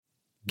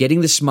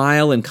Getting the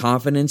smile and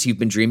confidence you've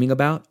been dreaming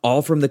about,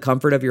 all from the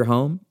comfort of your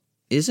home,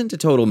 isn't a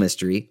total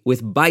mystery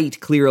with Byte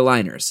clear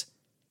aligners.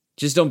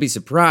 Just don't be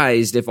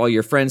surprised if all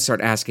your friends start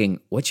asking,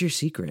 "What's your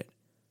secret?"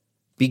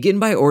 Begin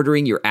by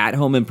ordering your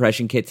at-home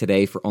impression kit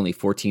today for only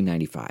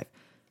 $14.95.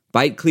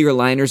 Byte clear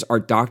aligners are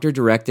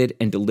doctor-directed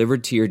and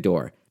delivered to your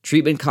door.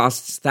 Treatment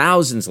costs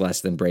thousands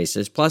less than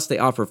braces, plus they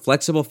offer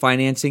flexible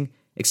financing,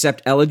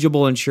 accept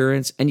eligible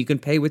insurance, and you can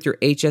pay with your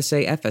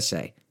HSA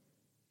FSA.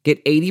 Get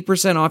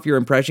 80% off your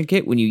impression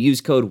kit when you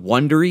use code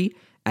WONDERY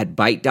at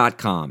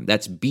Byte.com.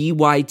 That's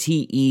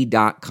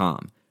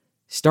BYTE.com.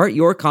 Start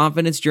your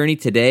confidence journey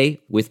today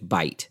with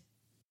Byte.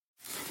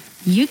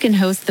 You can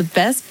host the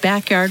best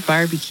backyard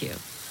barbecue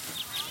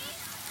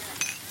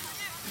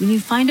when you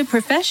find a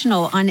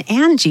professional on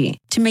Angie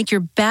to make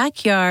your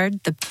backyard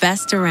the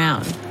best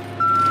around.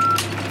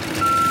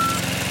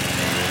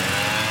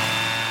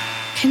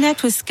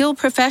 Connect with skilled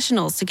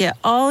professionals to get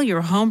all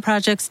your home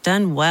projects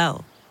done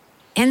well.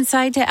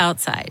 Inside to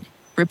outside,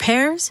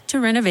 repairs to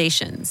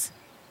renovations.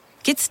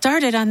 Get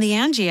started on the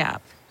Angie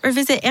app or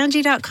visit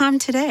Angie.com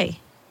today.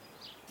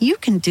 You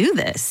can do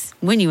this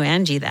when you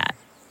Angie that.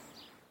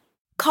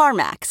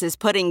 CarMax is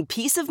putting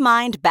peace of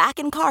mind back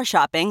in car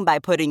shopping by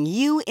putting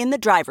you in the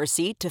driver's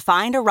seat to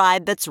find a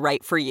ride that's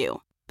right for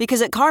you.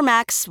 Because at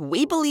CarMax,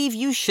 we believe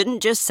you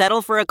shouldn't just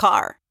settle for a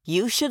car.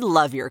 You should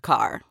love your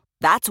car.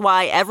 That's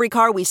why every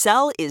car we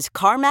sell is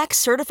CarMax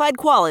certified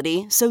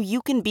quality, so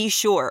you can be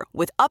sure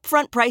with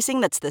upfront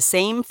pricing that's the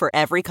same for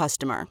every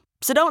customer.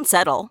 So don't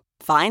settle.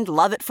 Find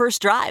love at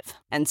first drive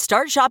and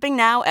start shopping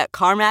now at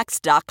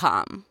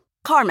CarMax.com.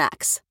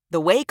 CarMax, the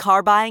way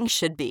car buying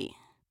should be.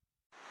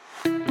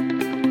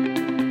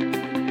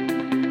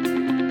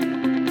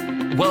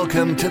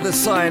 Welcome to the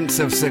Science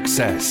of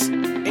Success.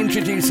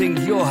 Introducing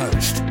your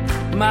host,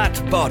 Matt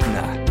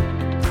Bodnar.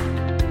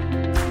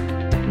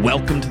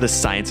 Welcome to the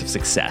Science of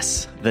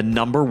Success, the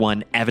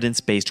 #1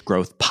 evidence-based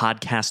growth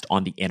podcast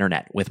on the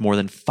internet with more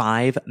than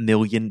 5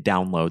 million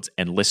downloads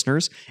and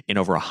listeners in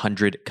over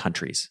 100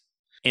 countries.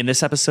 In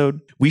this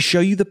episode, we show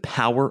you the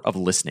power of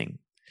listening,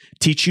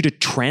 teach you to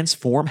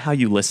transform how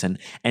you listen,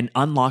 and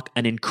unlock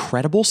an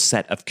incredible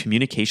set of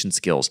communication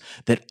skills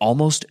that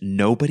almost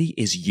nobody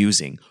is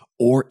using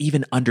or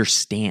even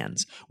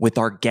understands with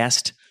our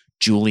guest,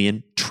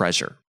 Julian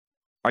Treasure.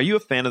 Are you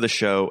a fan of the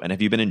show, and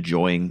have you been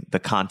enjoying the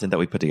content that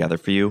we put together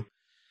for you?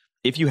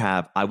 If you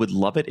have, I would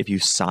love it if you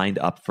signed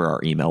up for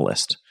our email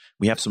list.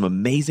 We have some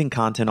amazing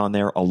content on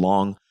there,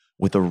 along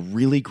with a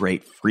really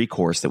great free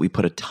course that we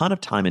put a ton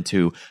of time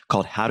into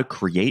called How to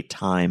Create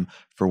Time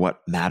for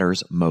What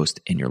Matters Most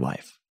in Your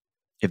Life.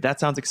 If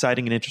that sounds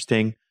exciting and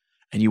interesting,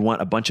 and you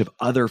want a bunch of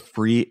other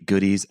free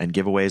goodies and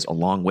giveaways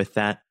along with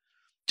that,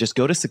 just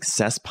go to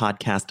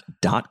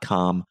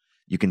successpodcast.com.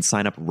 You can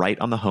sign up right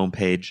on the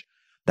homepage.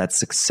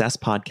 That's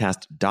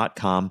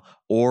successpodcast.com.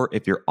 Or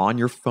if you're on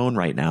your phone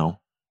right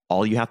now,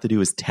 all you have to do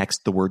is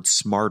text the word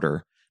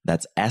SMARTER,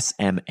 that's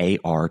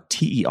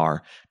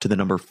SMARTER, to the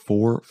number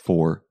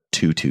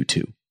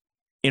 44222.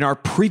 In our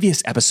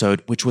previous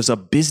episode, which was a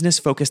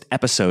business-focused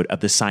episode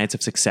of the Science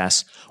of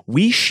Success,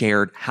 we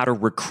shared how to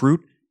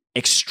recruit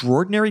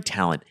extraordinary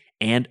talent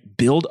and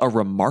build a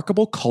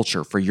remarkable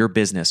culture for your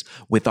business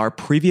with our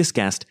previous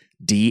guest,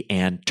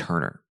 Deanne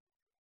Turner.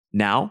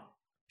 Now,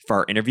 for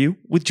our interview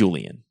with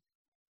Julian.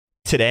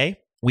 Today,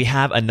 we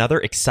have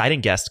another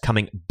exciting guest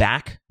coming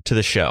back to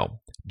the show,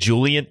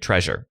 Julian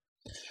Treasure.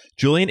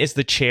 Julian is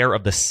the chair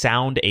of the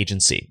Sound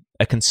Agency,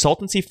 a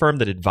consultancy firm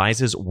that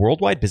advises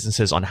worldwide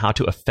businesses on how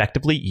to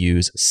effectively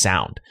use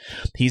sound.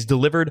 He's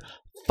delivered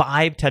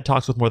 5 TED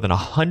Talks with more than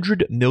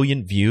 100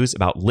 million views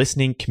about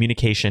listening,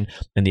 communication,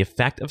 and the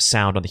effect of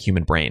sound on the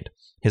human brain.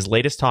 His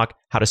latest talk,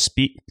 How to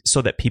Speak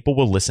So That People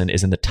Will Listen,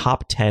 is in the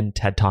top 10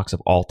 TED Talks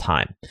of all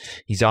time.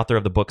 He's author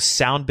of the books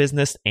Sound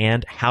Business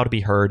and How to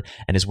Be Heard,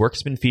 and his work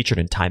has been featured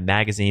in Time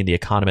Magazine, The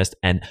Economist,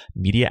 and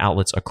media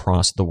outlets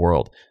across the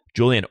world.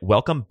 Julian,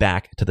 welcome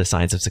back to the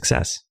Science of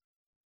Success.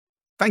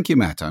 Thank you,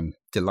 Matt. I'm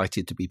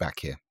delighted to be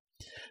back here.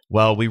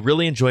 Well, we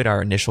really enjoyed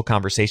our initial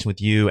conversation with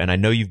you, and I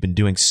know you've been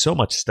doing so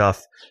much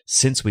stuff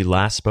since we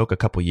last spoke a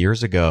couple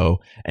years ago,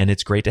 and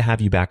it's great to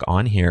have you back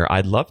on here.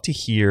 I'd love to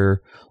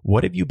hear,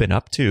 what have you been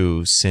up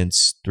to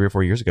since 3 or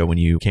 4 years ago when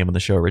you came on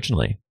the show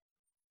originally?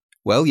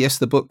 Well, yes,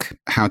 the book,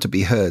 How to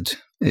Be Heard,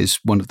 is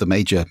one of the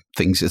major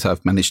things that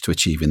I've managed to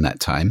achieve in that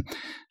time,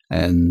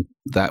 and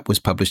that was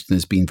published and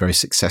has been very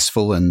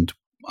successful, and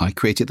I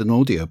created an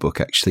audiobook,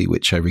 actually,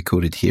 which I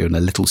recorded here in a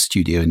little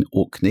studio in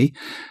Orkney,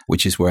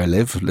 which is where I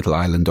live, a little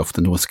island off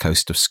the north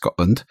coast of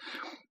Scotland.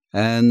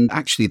 And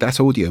actually, that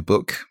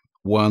audiobook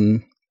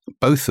won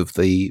both of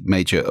the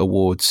major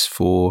awards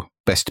for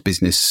Best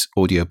Business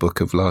Audiobook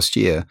of last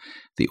year,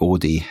 the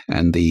Audi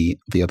and the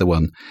other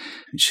one,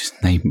 which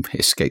name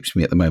escapes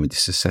me at the moment.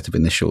 It's a set of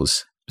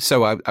initials.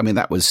 So, I mean,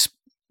 that was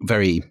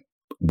very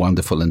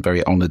wonderful and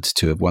very honored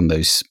to have won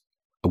those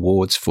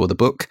awards for the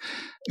book.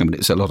 I mean, it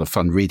was a lot of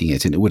fun reading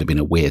it, and it would have been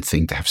a weird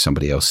thing to have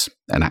somebody else,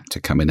 an actor,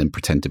 come in and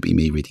pretend to be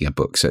me reading a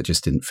book, so it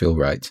just didn't feel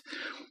right.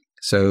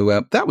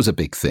 So that was a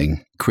big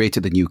thing.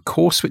 Created a new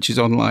course, which is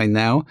online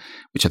now,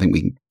 which I think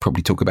we can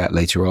probably talk about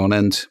later on.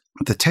 And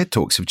the TED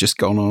Talks have just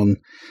gone on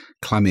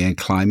climbing and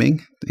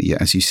climbing. Yeah,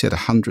 as you said,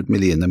 100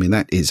 million. I mean,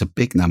 that is a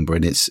big number.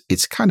 And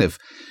it's kind of,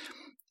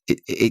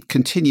 it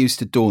continues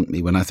to daunt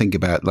me when I think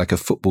about like a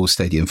football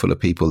stadium full of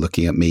people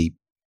looking at me.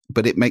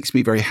 But it makes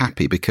me very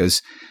happy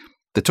because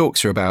the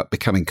talks are about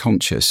becoming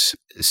conscious.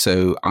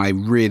 So I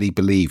really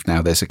believe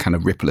now there's a kind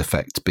of ripple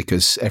effect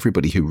because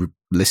everybody who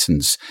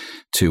listens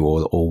to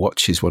or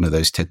watches one of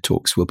those TED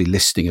Talks will be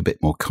listening a bit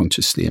more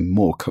consciously and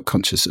more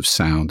conscious of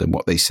sound and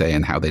what they say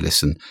and how they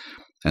listen.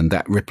 And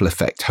that ripple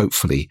effect,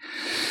 hopefully,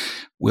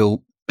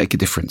 will make a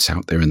difference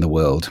out there in the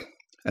world.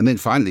 And then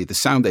finally, the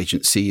sound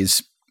agency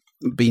has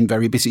been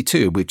very busy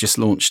too. We've just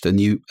launched a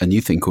new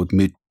thing called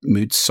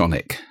Mood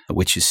Sonic,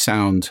 which is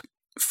sound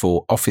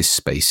for office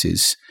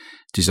spaces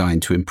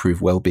designed to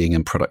improve well-being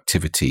and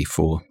productivity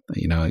for,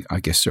 I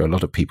guess there are a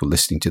lot of people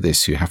listening to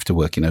this who have to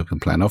work in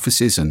open plan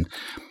offices and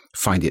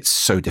find it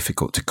so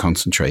difficult to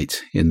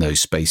concentrate in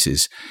those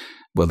spaces.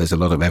 Well, there's a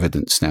lot of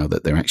evidence now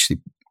that they're actually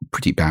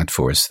pretty bad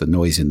for us. The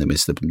noise in them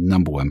is the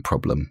number one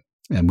problem.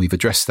 And we've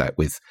addressed that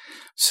with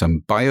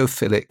some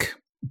biophilic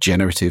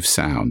generative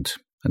sound.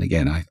 And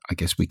again, I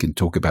guess we can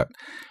talk about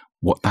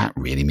what that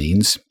really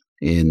means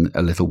in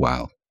a little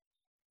while.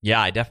 Yeah,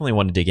 I definitely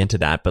want to dig into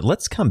that. But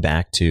let's come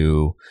back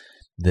to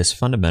this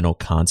fundamental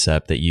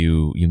concept that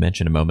you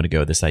mentioned a moment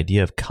ago, this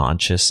idea of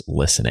conscious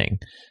listening.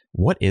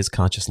 What is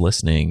conscious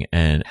listening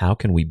and how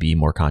can we be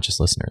more conscious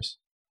listeners?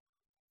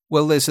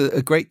 Well, there's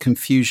a great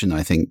confusion,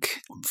 I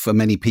think, for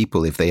many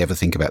people if they ever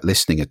think about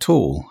listening at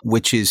all,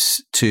 which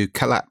is to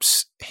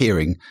collapse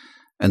hearing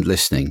and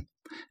listening.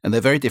 And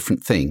they're very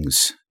different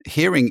things.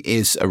 Hearing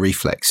is a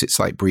reflex. It's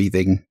like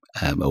breathing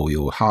or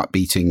your heart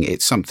beating.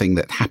 It's something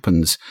that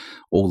happens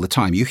all the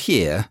time. You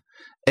hear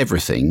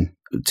everything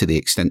to the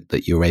extent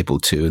that you're able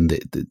to, and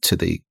to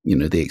the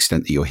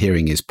extent that your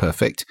hearing is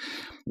perfect.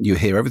 You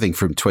hear everything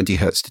from 20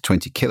 hertz to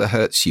 20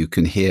 kilohertz. You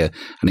can hear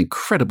an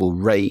incredible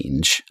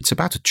range. It's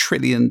about 1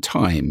 trillion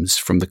times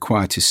from the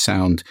quietest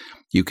sound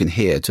you can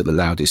hear to the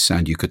loudest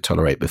sound you could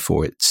tolerate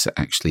before it's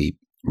actually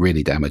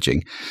really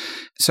damaging.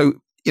 So,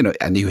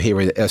 and you hear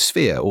a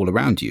sphere all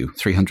around you,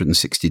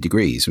 360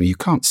 degrees. I mean, you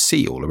can't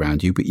see all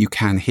around you, but you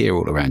can hear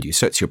all around you.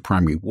 So it's your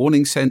primary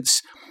warning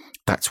sense.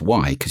 That's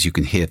why, because you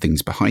can hear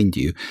things behind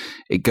you.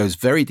 It goes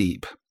very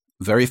deep,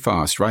 very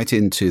fast, right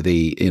into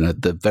the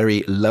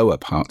very lower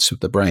parts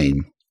of the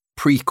brain,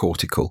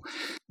 precortical.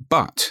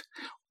 But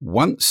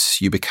once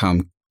you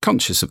become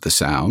conscious of the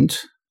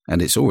sound,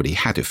 and it's already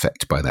had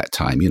effect by that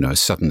time, a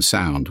sudden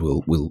sound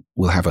will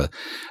have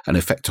an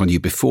effect on you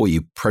before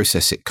you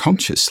process it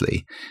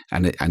consciously,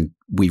 and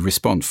we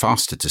respond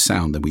faster to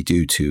sound than we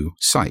do to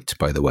sight,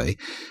 by the way.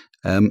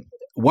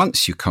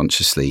 Once you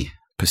consciously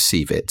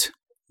perceive it,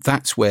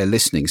 that's where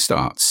listening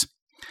starts.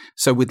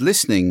 So with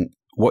listening,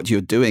 what you're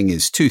doing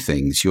is two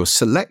things. You're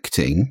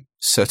selecting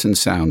certain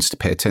sounds to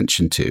pay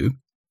attention to.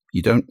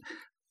 You don't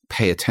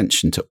pay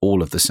attention to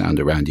all of the sound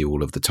around you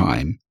all of the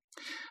time.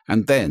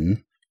 And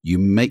then you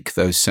make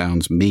those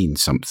sounds mean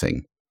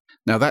something.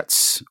 Now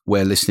that's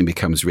where listening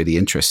becomes really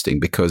interesting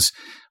because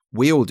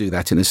we all do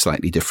that in a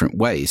slightly different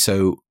way.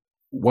 So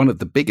one of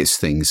the biggest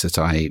things that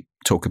I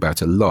talk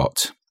about a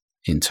lot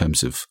in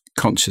terms of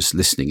conscious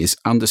listening is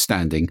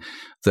understanding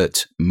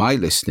that my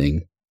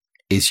listening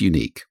is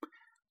unique.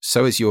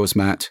 So is yours,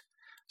 Matt.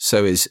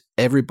 So is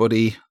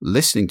everybody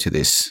listening to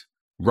this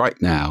right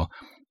now.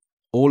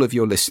 All of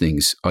your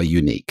listenings are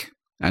unique.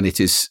 And it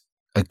is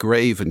a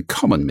grave and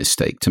common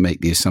mistake to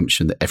make the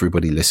assumption that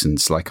everybody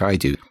listens like I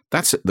do.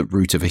 That's at the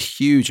root of a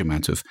huge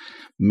amount of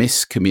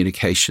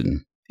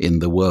miscommunication in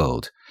the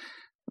world.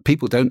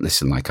 People don't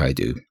listen like I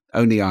do.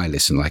 Only I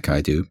listen like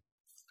I do.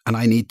 And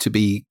I need to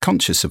be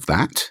conscious of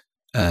that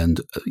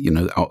and,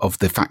 of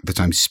the fact that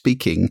I'm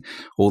speaking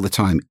all the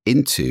time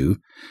into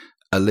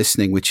a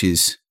listening which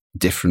is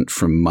different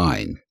from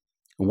mine.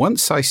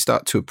 Once I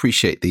start to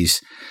appreciate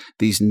these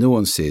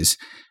nuances,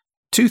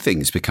 two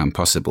things become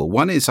possible.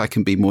 One is I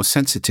can be more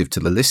sensitive to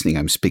the listening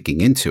I'm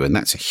speaking into, and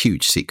that's a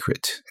huge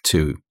secret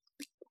to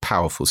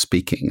powerful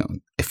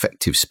speaking,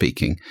 effective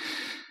speaking.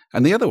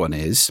 And the other one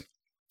is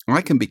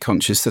I can be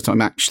conscious that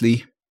I'm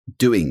actually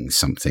doing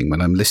something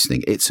when I'm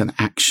listening. It's an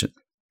action.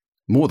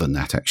 More than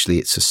that, actually,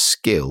 it's a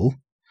skill.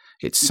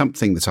 It's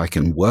something that I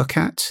can work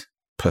at,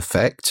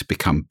 perfect,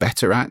 become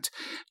better at.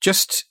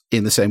 Just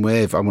in the same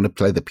way, if I want to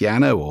play the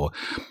piano or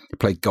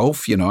play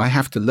golf, I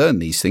have to learn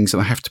these things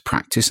and I have to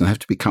practice and I have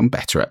to become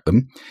better at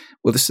them.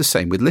 Well, it's the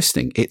same with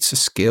listening. It's a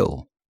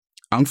skill.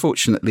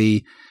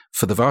 Unfortunately,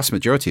 for the vast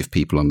majority of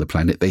people on the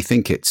planet, they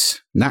think it's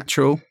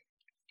natural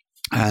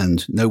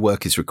and no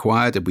work is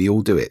required and we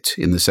all do it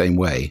in the same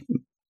way.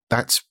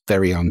 That's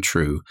very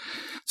untrue.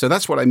 So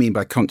that's what I mean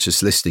by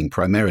conscious listening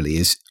primarily,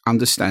 is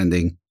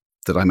understanding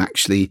that I'm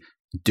actually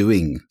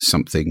doing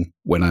something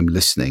when I'm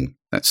listening.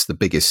 That's the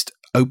biggest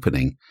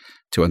opening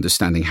to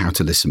understanding how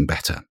to listen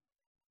better.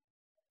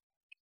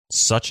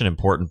 Such an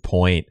important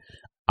point.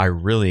 I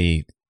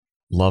really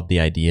love the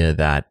idea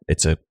that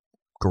it's a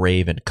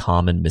grave and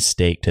common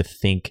mistake to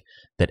think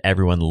that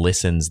everyone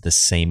listens the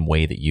same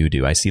way that you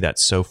do. I see that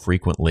so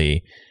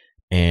frequently,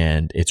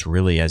 and it's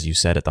really, as you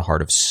said, at the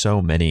heart of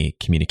so many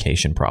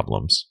communication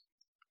problems.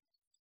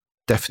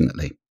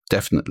 Definitely.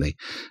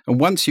 And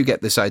once you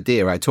get this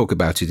idea, I talk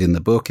about it in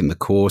the book, in the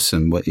course,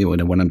 and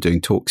when I'm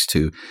doing talks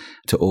to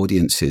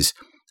audiences,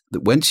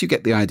 that once you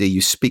get the idea,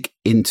 you speak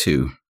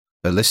into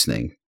a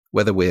listening,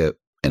 whether we're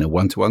in a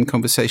one-to-one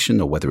conversation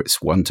or whether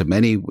it's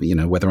one-to-many,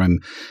 whether I'm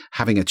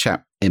having a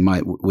chat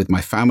with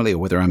my family or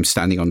whether I'm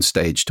standing on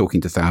stage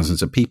talking to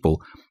thousands of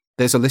people,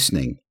 there's a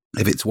listening.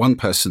 If it's one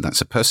person,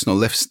 that's a personal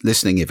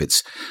listening. If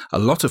it's a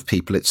lot of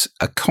people, it's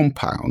a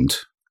compound,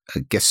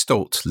 a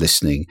gestalt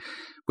listening,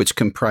 which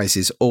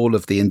comprises all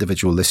of the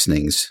individual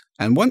listenings.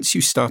 And once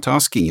you start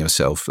asking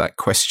yourself that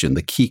question,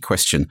 the key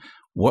question,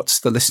 what's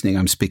the listening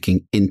I'm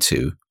speaking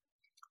into?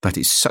 That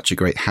is such a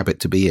great habit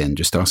to be in,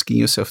 just asking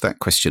yourself that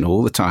question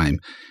all the time.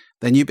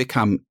 Then you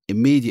become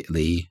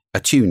immediately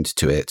attuned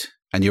to it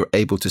and you're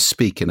able to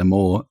speak in a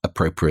more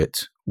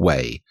appropriate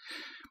way.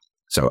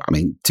 So,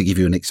 to give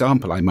you an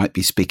example, I might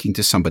be speaking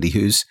to somebody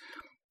who's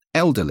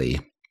elderly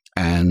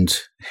and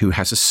who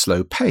has a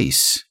slow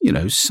pace,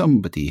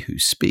 somebody who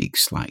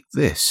speaks like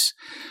this.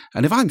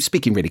 And if I'm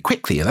speaking really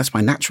quickly, and that's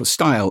my natural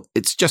style,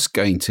 it's just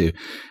going to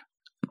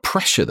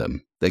pressure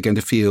them. They're going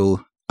to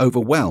feel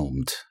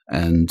overwhelmed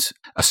and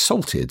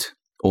assaulted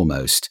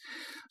almost.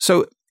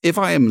 So if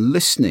I am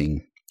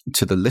listening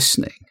to the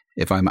listening,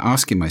 if I'm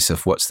asking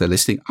myself what's the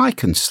listening, I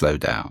can slow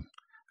down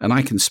and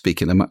I can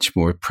speak in a much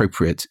more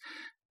appropriate,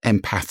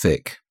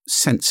 empathic,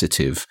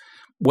 sensitive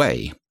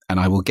way. And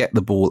I will get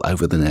the ball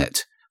over the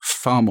net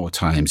far more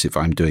times if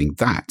I'm doing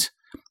that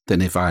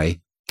than if I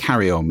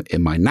carry on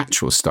in my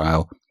natural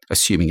style,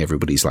 assuming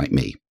everybody's like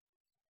me.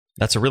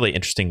 That's a really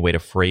interesting way to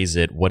phrase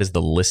it. What is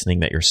the listening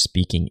that you're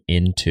speaking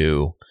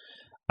into?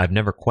 I've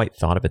never quite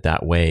thought of it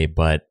that way,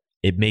 but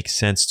it makes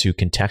sense to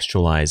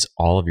contextualize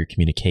all of your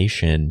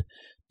communication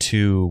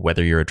to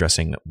whether you're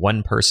addressing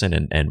one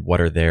person and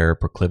what are their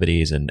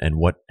proclivities and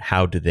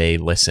how do they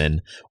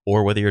listen,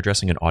 or whether you're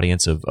addressing an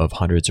audience of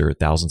hundreds or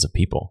thousands of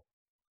people.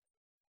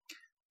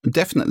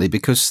 Definitely,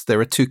 because there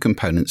are two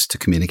components to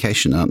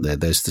communication, aren't there?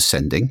 There's the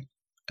sending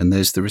and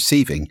there's the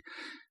receiving.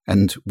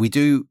 And we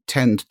do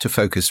tend to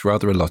focus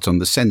rather a lot on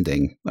the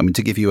sending.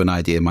 To give you an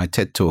idea, my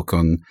TED Talk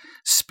on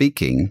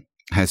speaking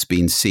has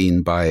been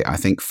seen by, I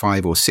think,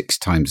 5 or 6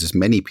 times as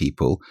many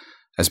people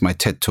as my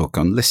TED Talk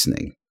on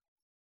listening.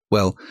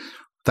 Well,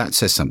 that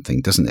says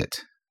something, doesn't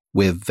it?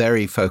 We're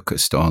very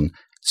focused on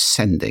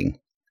sending,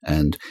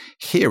 and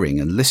hearing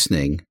and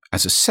listening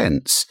as a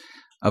sense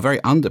are very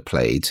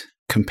underplayed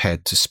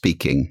compared to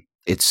speaking.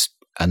 It's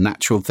a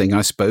natural thing,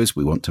 I suppose.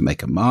 We want to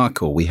make a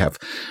mark, or we have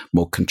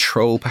more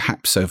control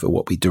perhaps over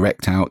what we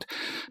direct out.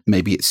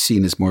 Maybe it's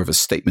seen as more of a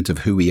statement of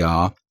who we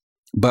are.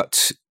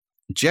 But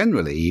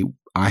generally,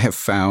 I have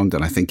found,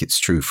 and I think it's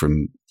true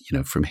from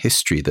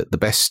history, that the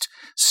best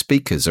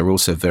speakers are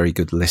also very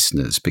good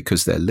listeners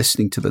because they're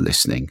listening to the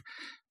listening.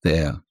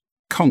 They're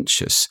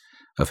conscious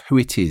of who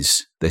it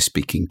is they're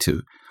speaking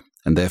to,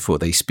 and therefore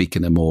they speak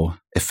in a more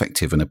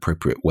effective and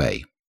appropriate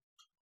way.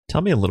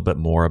 Tell me a little bit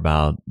more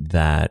about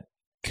that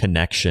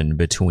connection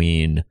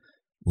between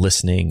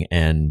listening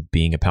and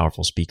being a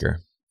powerful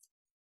speaker.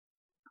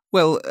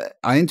 Well,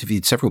 I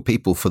interviewed several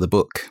people for the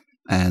book,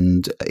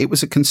 and it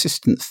was a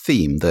consistent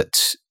theme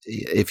that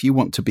if you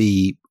want to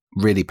be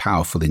really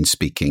powerful in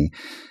speaking,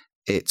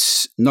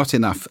 it's not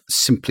enough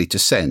simply to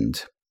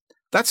send.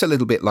 That's a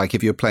little bit like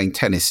if you're playing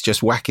tennis,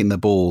 just whacking the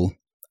ball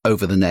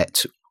over the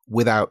net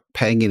without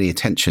paying any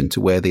attention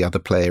to where the other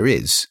player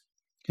is.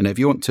 If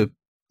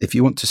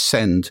you want to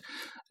send,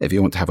 if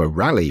you want to have a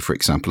rally, for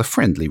example, a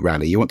friendly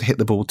rally, you want to hit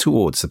the ball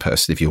towards the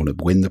person. If you want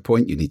to win the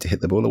point, you need to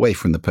hit the ball away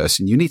from the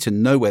person. You need to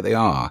know where they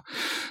are.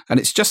 And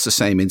it's just the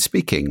same in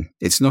speaking.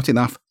 It's not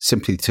enough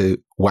simply to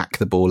whack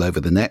the ball over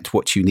the net.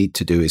 What you need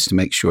to do is to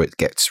make sure it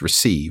gets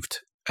received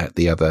at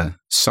the other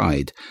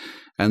side.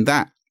 And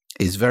that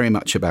is very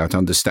much about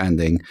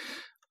understanding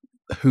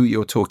who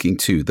you're talking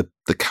to,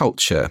 the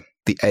culture,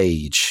 the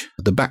age,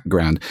 the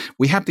background.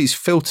 We have these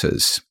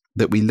filters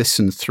that we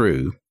listen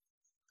through.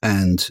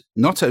 And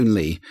not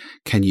only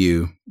can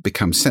you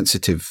become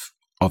sensitive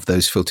of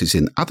those filters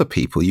in other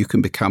people, you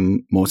can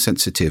become more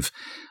sensitive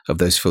of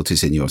those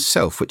filters in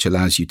yourself, which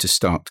allows you to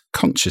start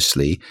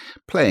consciously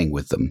playing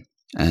with them.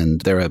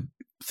 And there are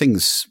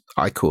things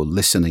I call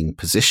listening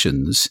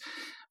positions,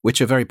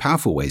 which are very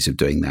powerful ways of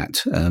doing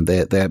that.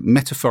 They're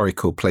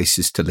metaphorical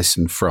places to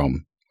listen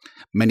from.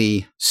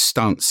 Many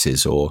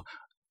stances or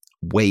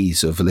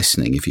ways of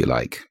listening, if you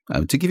like.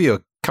 To give you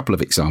a couple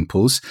of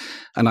examples,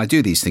 and I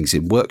do these things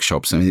in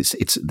workshops.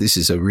 This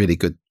is a really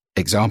good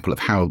example of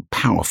how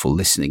powerful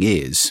listening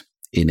is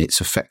in its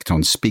effect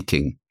on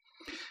speaking.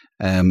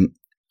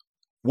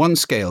 One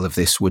scale of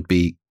this would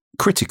be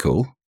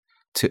critical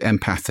to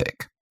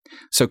empathic.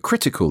 So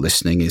critical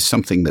listening is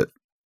something that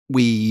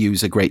we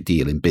use a great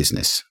deal in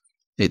business.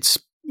 It's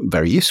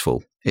very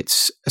useful.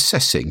 It's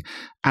assessing,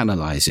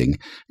 analyzing,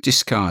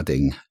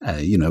 discarding,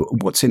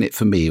 what's in it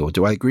for me, or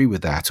do I agree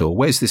with that, or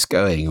where's this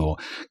going, or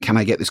can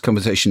I get this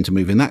conversation to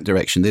move in that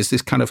direction? There's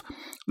this kind of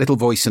little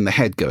voice in the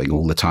head going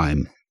all the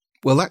time.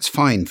 Well, that's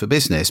fine for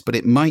business, but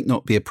it might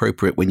not be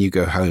appropriate when you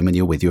go home and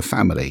you're with your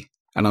family.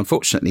 And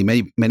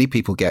unfortunately, many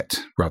people get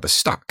rather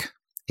stuck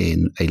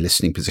in a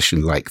listening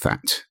position like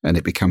that, and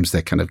it becomes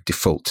their kind of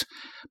default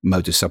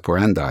modus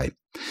operandi.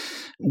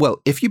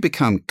 Well, if you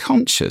become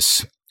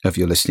conscious of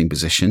your listening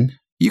position,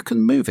 you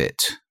can move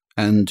it.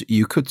 And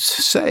you could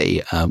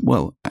say,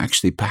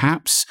 actually,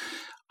 perhaps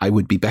I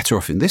would be better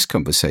off in this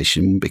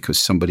conversation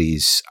because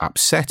somebody's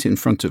upset in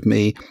front of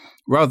me,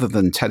 rather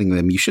than telling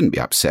them you shouldn't be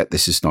upset.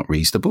 This is not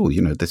reasonable.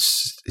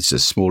 This is a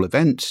small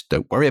event.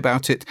 Don't worry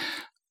about it.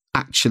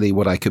 Actually,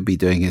 what I could be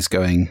doing is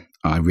going,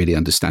 I really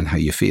understand how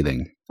you're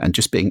feeling, and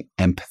just being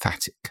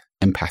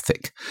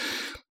empathic.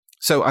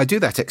 So I do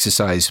that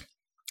exercise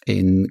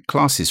in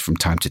classes from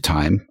time to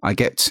time. I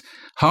get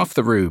half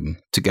the room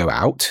to go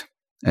out,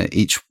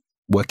 each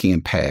working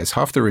in pairs.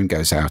 Half the room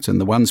goes out, and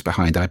the ones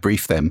behind, I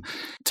brief them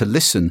to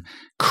listen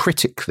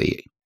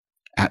critically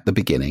at the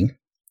beginning,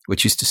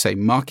 which is to say,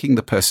 marking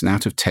the person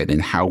out of 10 in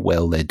how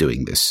well they're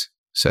doing this.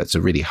 So it's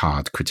a really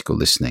hard critical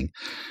listening.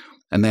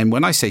 And then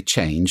when I say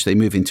change, they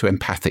move into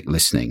empathic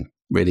listening,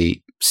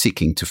 really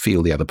seeking to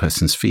feel the other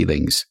person's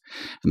feelings.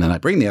 And then I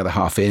bring the other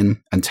half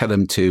in and tell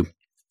them to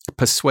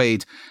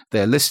persuade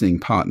their listening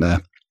partner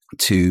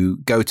to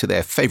go to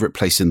their favorite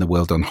place in the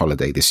world on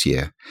holiday this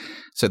year.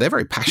 So they're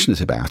very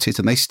passionate about it,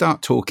 and they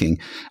start talking,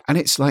 and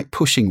it's like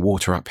pushing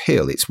water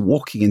uphill. It's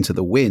walking into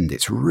the wind.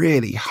 It's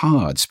really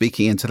hard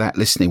speaking into that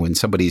listening when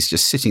somebody's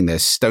just sitting there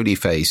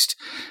stony-faced,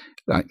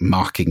 like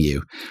marking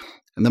you.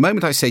 And the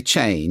moment I say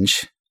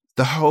change,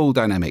 the whole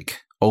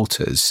dynamic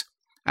alters,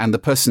 and the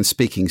person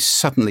speaking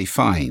suddenly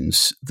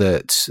finds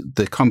that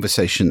the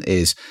conversation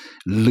is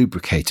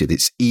lubricated,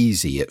 it's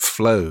easy, it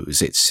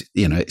flows, it's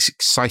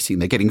exciting.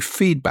 They're getting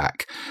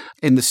feedback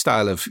in the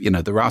style of,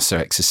 the RASA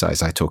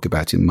exercise I talk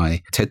about in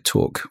my TED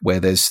Talk,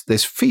 where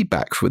there's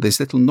feedback for there's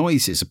little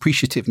noises,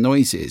 appreciative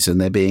noises, and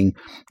they're being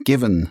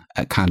given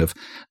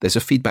there's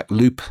a feedback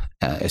loop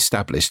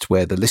established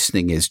where the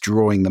listening is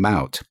drawing them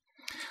out.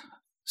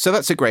 So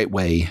that's a great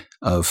way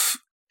of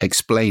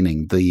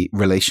explaining the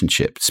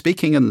relationship.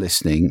 Speaking and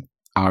listening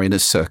are in a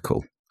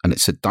circle, and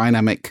it's a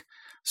dynamic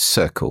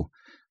circle.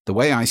 The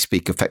way I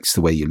speak affects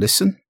the way you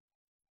listen.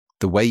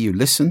 The way you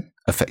listen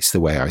affects the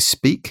way I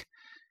speak,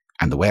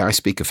 and the way I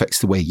speak affects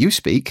the way you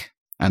speak,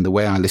 and the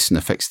way I listen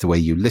affects the way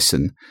you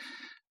listen.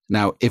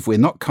 Now, if we're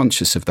not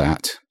conscious of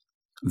that,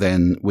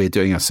 then we're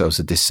doing ourselves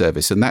a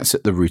disservice. And that's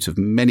at the root of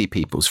many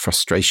people's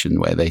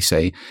frustration, where they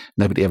say,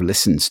 nobody ever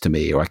listens to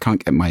me, or I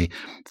can't get my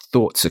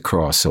thoughts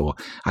across, or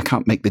I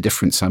can't make the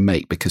difference I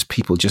make because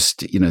people just,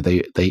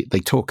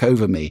 they talk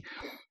over me.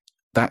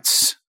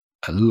 That's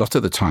a lot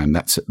of the time,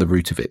 that's at the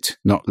root of it,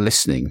 not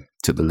listening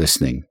to the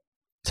listening.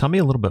 Tell me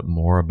a little bit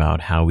more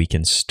about how we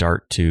can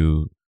start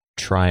to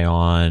try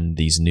on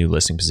these new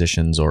listening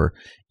positions, or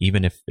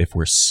even if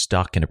we're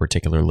stuck in a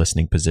particular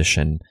listening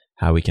position,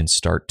 how we can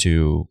start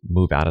to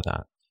move out of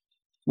that.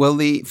 Well,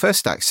 the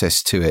first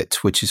access to it,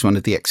 which is one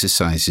of the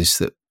exercises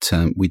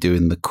that we do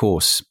in the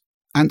course,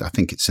 and I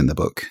think it's in the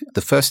book,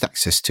 the first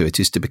access to it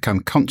is to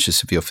become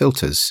conscious of your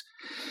filters.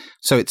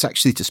 So it's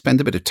actually to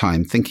spend a bit of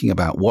time thinking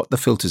about what the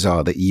filters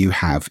are that you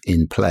have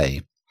in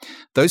play.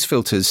 Those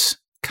filters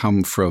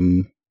come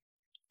from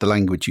the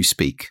language you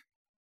speak,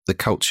 the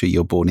culture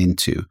you're born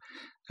into.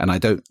 And I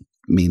don't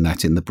mean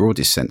that in the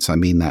broadest sense. I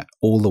mean that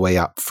all the way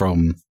up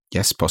from,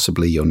 yes,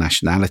 possibly your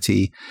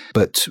nationality,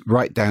 but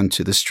right down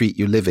to the street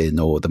you live in,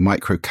 or the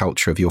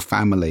microculture of your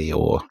family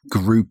or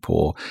group,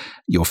 or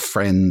your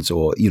friends,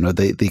 or,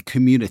 the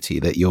community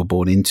that you're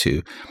born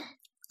into.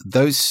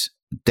 Those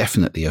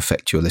definitely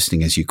affect your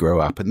listening as you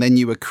grow up. And then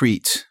you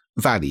accrete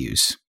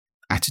values,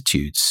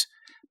 attitudes,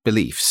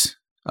 beliefs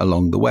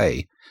along the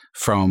way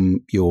from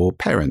your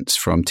parents,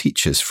 from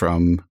teachers,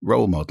 from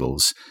role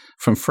models,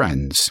 from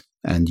friends.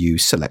 And you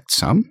select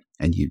some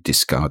and you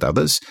discard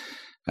others.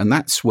 And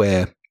that's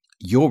where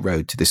your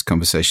road to this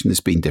conversation has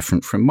been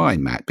different from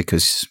mine, Matt,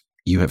 because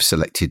you have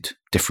selected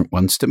different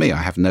ones to me,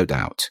 I have no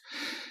doubt.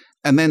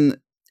 And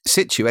then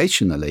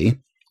situationally,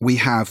 we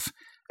have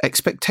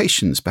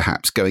expectations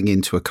perhaps going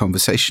into a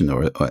conversation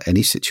or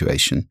any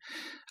situation.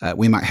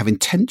 We might have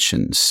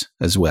intentions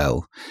as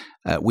well.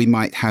 We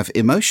might have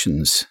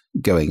emotions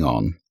going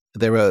on.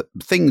 There are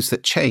things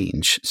that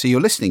change. So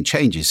your listening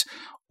changes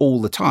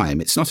all the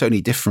time. It's not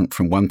only different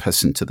from one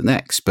person to the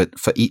next, but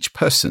for each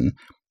person,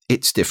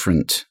 it's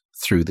different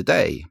through the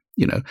day.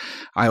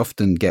 I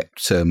often get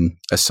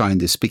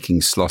assigned a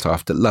speaking slot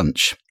after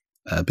lunch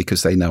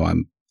because they know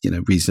I'm,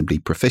 reasonably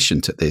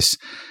proficient at this.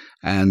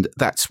 And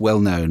that's well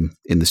known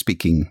in the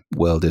speaking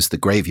world as the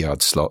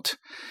graveyard slot,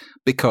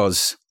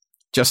 because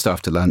just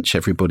after lunch,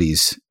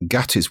 everybody's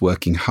gut is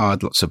working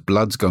hard. Lots of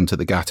blood's gone to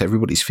the gut.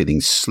 Everybody's feeling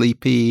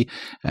sleepy,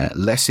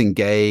 less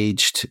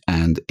engaged,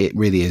 and it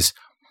really is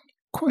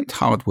quite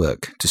hard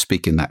work to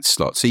speak in that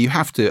slot. So you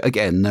have to,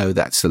 again, know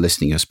that's the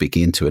listening you're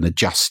speaking into and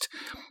adjust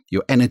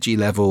your energy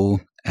level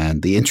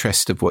and the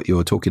interest of what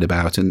you're talking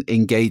about, and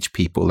engage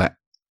people that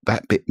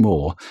bit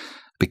more,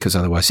 because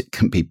otherwise it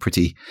can be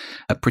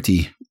a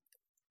pretty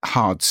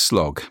hard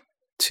slog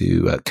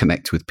to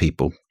connect with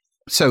people.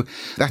 So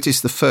that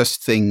is the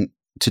first thing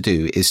to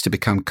do, is to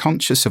become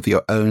conscious of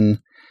your own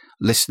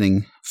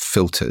listening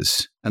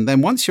filters. And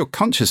then once you're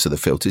conscious of the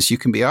filters, you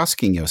can be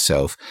asking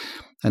yourself,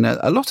 and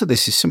a lot of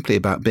this is simply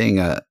about being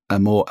a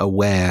more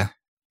aware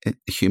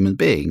human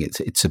being.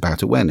 It's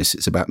about awareness.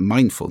 It's about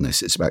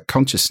mindfulness. It's about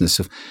consciousness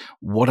of,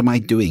 what am I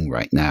doing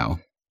right now?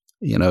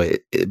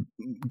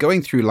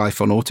 Going through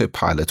life on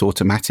autopilot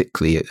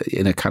automatically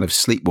in a kind of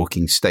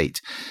sleepwalking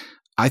state,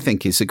 I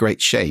think is a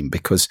great shame,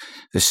 because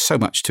there's so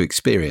much to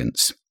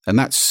experience. And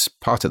that's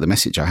part of the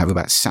message I have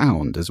about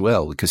sound as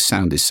well, because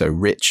sound is so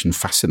rich and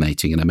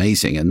fascinating and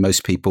amazing. And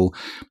most people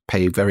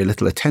pay very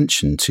little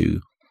attention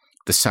to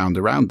the sound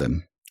around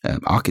them.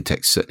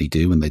 Architects certainly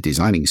do when they're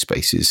designing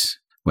spaces,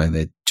 where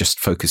they're just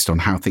focused on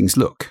how things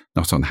look,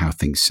 not on how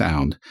things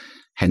sound.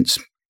 Hence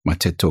my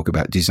TED Talk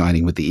about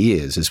designing with the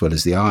ears as well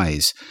as the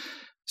eyes.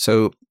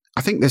 So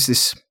I think there's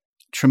this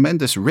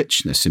tremendous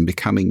richness in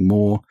becoming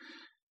more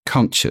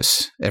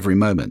conscious every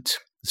moment.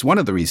 It's one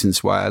of the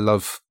reasons why I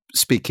love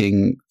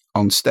speaking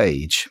on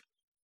stage,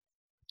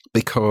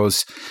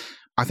 because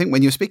I think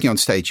when you're speaking on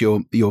stage,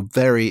 you're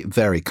very,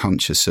 very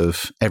conscious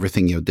of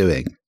everything you're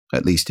doing.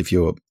 At least if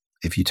you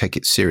take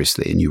it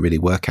seriously and you really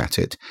work at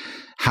it,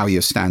 how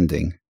you're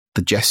standing,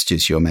 the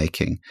gestures you're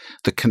making,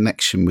 the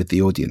connection with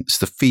the audience,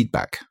 the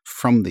feedback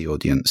from the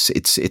audience.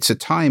 It's a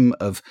time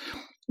of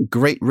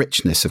great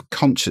richness of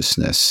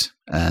consciousness,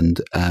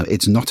 and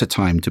it's not a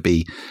time to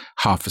be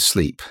half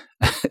asleep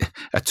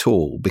at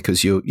all,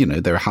 because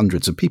there are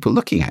hundreds of people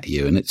looking at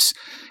you, and it's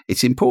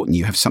important.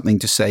 You have something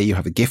to say, you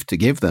have a gift to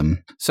give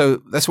them.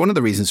 So that's one of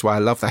the reasons why I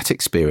love that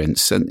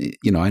experience. And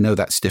I know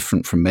that's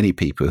different from many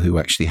people who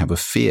actually have a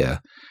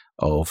fear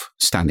of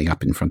standing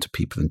up in front of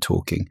people and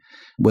talking.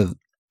 Well,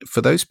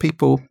 for those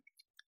people,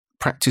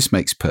 practice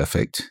makes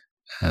perfect.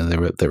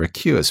 There are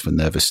cures for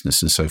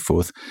nervousness and so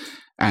forth.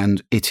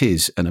 And it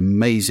is an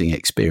amazing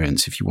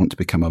experience if you want to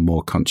become a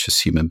more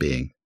conscious human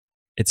being.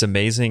 It's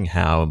amazing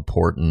how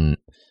important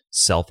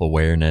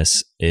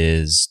self-awareness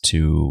is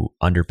to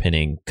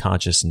underpinning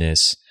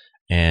consciousness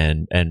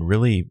and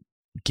really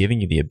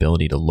giving you the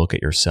ability to look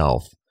at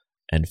yourself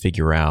and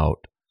figure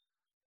out,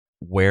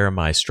 where am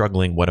I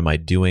struggling? What am I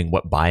doing?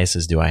 What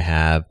biases do I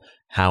have?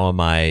 How am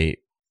I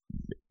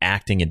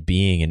acting and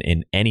being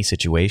in any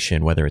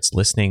situation, whether it's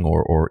listening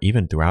or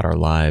even throughout our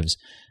lives?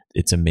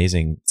 It's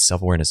amazing.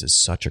 Self-awareness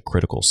is such a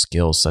critical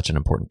skill, such an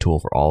important tool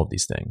for all of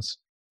these things.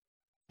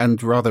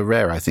 And rather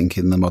rare, I think,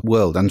 in the modern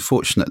world.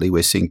 Unfortunately,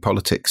 we're seeing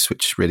politics,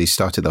 which really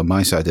started on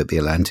my side of the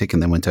Atlantic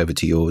and then went over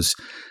to yours.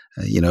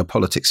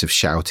 Politics of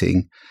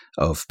shouting,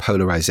 of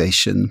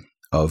polarization,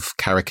 of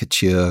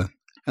caricature.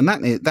 And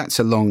that's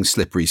a long,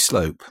 slippery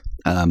slope.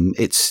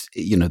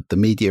 The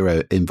media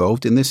are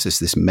involved in this. There's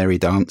this merry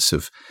dance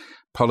of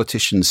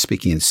politicians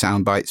speaking in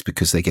sound bites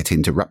because they get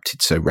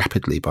interrupted so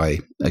rapidly by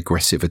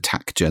aggressive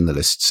attack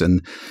journalists,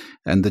 and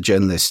the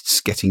journalists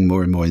getting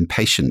more and more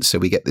impatient. So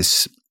we get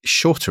this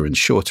shorter and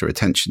shorter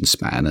attention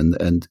span,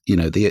 and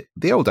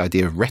the old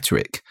idea of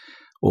rhetoric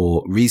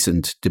or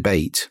reasoned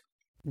debate.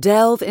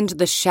 Delve into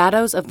the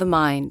shadows of the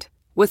mind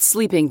with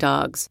Sleeping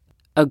Dogs,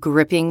 a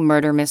gripping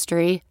murder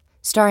mystery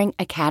starring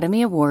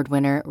Academy Award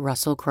winner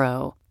Russell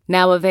Crowe.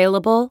 Now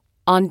available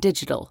on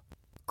digital.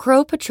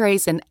 Crowe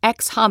portrays an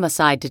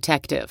ex-homicide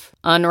detective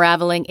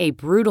unraveling a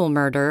brutal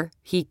murder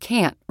he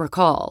can't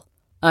recall.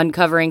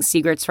 Uncovering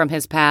secrets from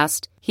his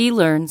past, he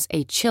learns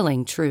a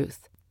chilling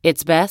truth.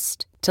 It's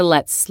best to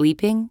let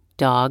sleeping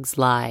dogs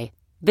lie.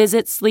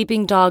 Visit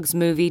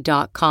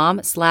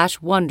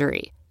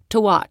sleepingdogsmovie.com/Wondery to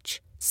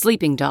watch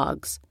Sleeping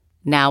Dogs,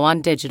 now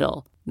on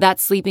digital.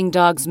 That's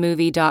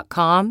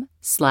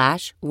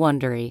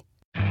sleepingdogsmovie.com/Wondery.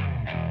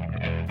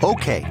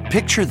 Okay,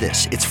 picture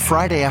this. It's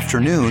Friday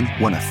afternoon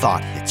when a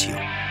thought hits you.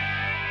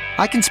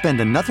 I can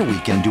spend another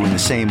weekend doing the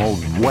same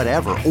old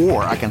whatever,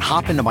 or I can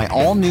hop into my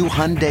all-new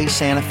Hyundai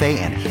Santa Fe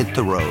and hit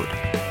the road.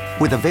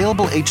 With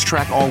available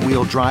H-Track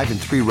all-wheel drive and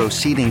 3-row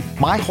seating,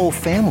 my whole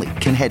family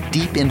can head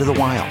deep into the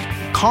wild.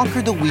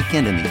 Conquer the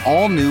weekend in the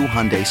all-new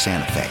Hyundai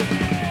Santa Fe.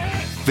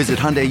 Visit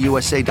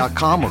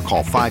HyundaiUSA.com or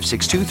call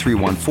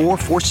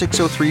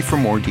 562-314-4603 for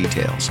more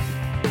details.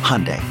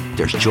 Hyundai,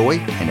 there's joy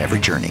in every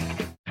journey.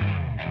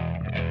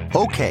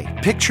 Okay,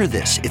 picture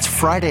this. It's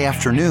Friday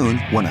afternoon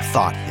when a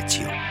thought hits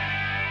you.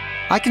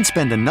 I can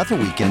spend another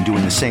weekend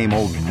doing the same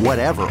old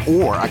whatever,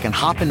 or I can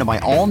hop into my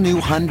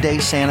all-new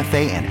Hyundai Santa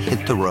Fe and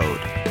hit the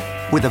road.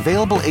 With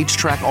available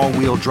H-Track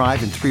all-wheel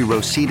drive and 3-row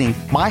seating,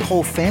 my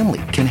whole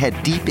family can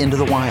head deep into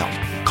the wild.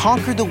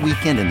 Conquer the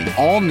weekend in the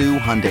all-new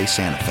Hyundai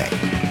Santa Fe.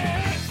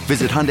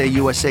 Visit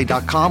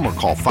HyundaiUSA.com or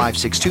call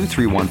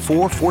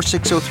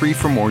 562-314-4603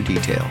 for more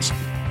details.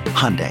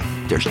 Hyundai,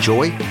 there's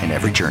joy in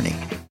every journey.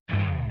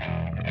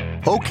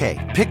 Okay,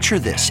 picture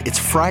this. It's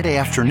Friday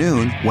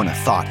afternoon when a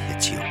thought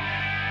hits you.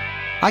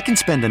 I can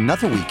spend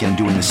another weekend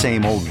doing the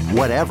same old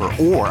whatever,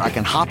 or I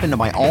can hop into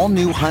my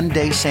all-new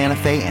Hyundai Santa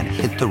Fe and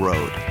hit the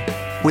road.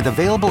 With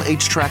available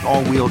H-Track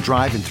all-wheel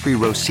drive and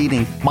 3-row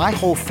seating, my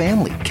whole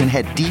family can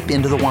head deep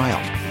into the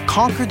wild.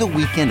 Conquer the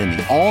weekend in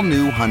the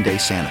all-new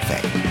Hyundai Santa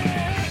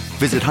Fe.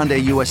 Visit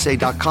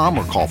HyundaiUSA.com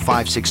or call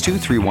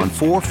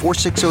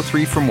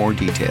 562-314-4603 for more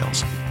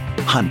details.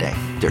 Hyundai,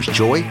 there's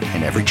joy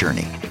in every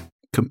journey.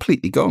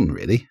 Completely gone,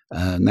 really.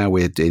 Now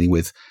we're dealing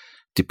with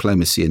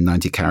diplomacy in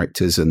 90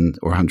 characters or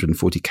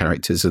 140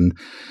 characters, and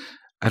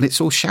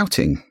it's all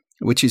shouting,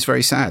 which is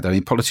very sad. I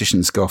mean,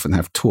 politicians go off and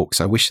have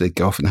talks. I wish they'd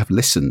go off and have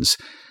listens,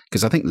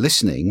 because I think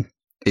listening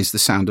is the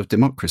sound of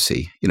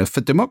democracy. You know, for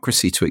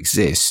democracy to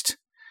exist,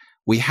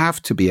 we have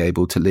to be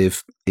able to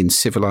live in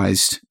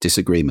civilized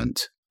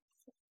disagreement.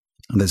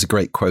 And there's a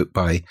great quote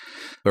by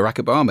Barack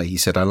Obama. He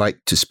said, "I like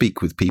to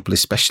speak with people,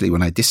 especially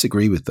when I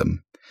disagree with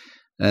them."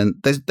 And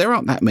there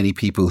aren't that many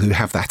people who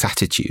have that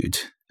attitude.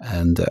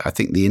 And I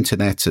think the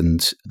internet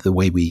and the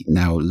way we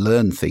now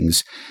learn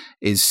things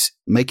is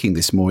making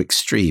this more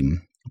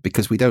extreme,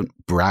 because we don't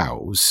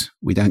browse.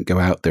 We don't go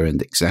out there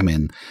and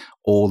examine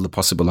all the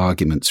possible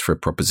arguments for a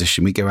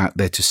proposition. We go out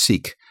there to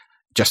seek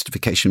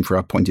justification for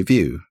our point of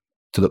view,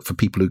 to look for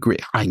people who agree.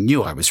 I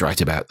knew I was right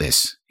about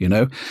this, you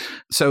know?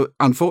 So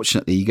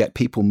unfortunately, you get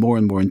people more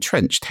and more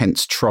entrenched,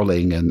 hence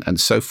trolling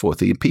and so forth.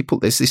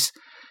 There's this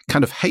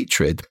kind of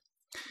hatred.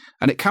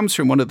 And it comes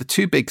from one of the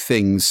two big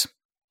things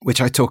which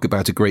I talk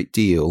about a great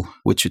deal,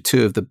 which are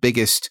two of the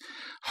biggest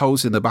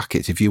holes in the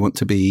bucket if you want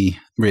to be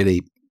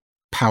really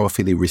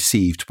powerfully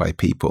received by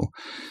people.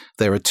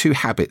 There are two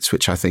habits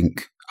which I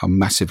think are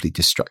massively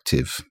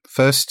destructive.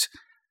 First,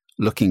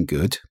 looking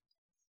good.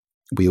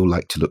 We all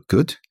like to look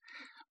good.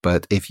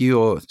 But if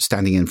you're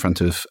standing in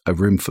front of a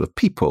room full of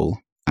people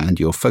and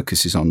your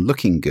focus is on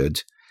looking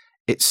good,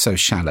 it's so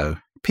shallow.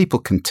 People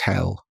can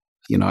tell.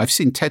 You know, I've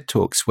seen TED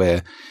Talks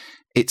where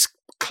it's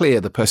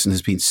clear the person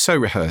has been so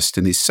rehearsed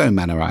and is so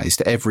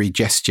mannerized. Every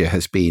gesture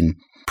has been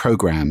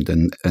programmed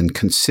and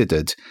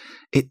considered.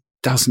 It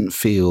doesn't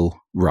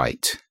feel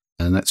right.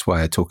 And that's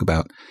why I talk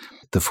about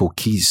the 4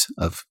 keys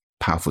of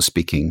powerful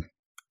speaking,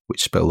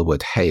 which spell the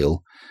word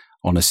HAIL: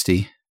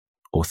 honesty,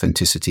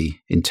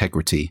 authenticity,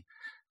 integrity,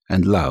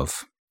 and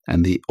love.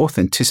 And the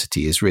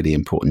authenticity is really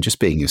important, just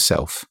being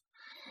yourself.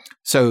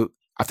 So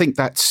I think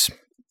that's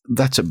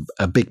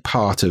a big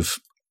part of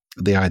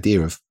the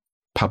idea of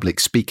public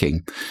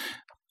speaking.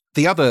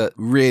 The other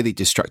really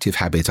destructive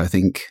habit, I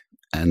think,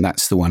 and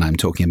that's the one I'm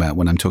talking about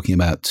when I'm talking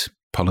about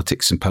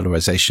politics and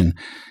polarization,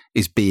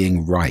 is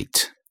being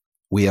right.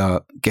 We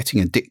are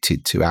getting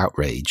addicted to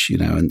outrage, you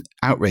know, and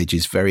outrage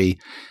is very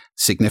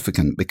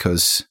significant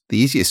because the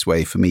easiest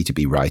way for me to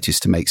be right is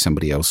to make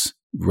somebody else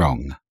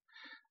wrong.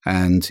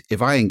 And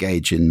if I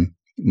engage in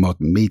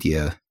modern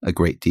media a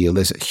great deal,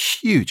 there's a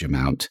huge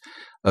amount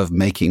of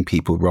making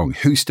people wrong.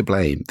 Who's to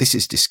blame? This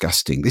is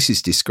disgusting. This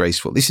is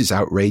disgraceful. This is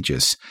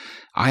outrageous.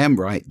 I am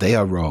right. They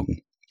are wrong.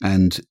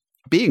 And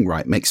being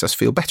right makes us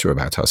feel better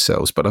about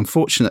ourselves. But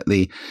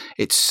unfortunately,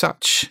 it's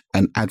such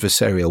an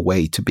adversarial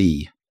way to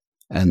be.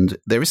 And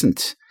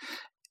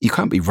you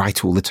can't be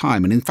right all the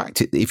time. And in fact,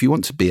 if you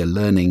want to be a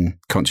learning,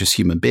 conscious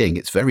human being,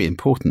 it's very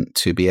important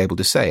to be able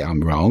to say,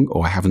 I'm wrong,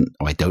 or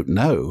I don't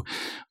know.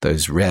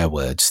 Those rare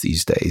words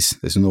these days.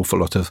 There's an awful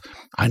lot of,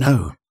 I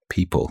know,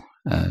 people.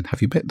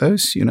 Have you met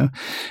those? You know,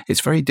 it's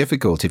very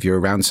difficult if you're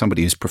around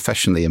somebody who's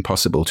professionally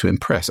impossible to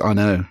impress. I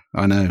know.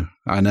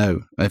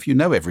 If you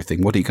know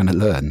everything, what are you going to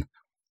learn?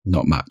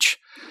 Not much.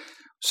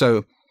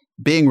 So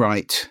being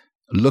right,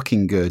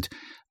 looking good,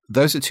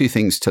 those are two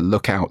things to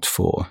look out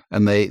for.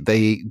 And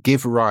they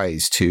give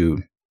rise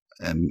to,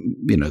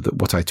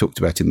 what I talked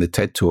about in the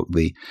TED Talk,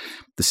 the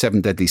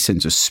 7 deadly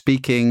sins of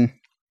speaking.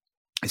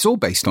 It's all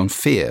based on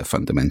fear,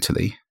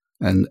 fundamentally.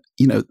 And,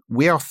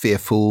 we are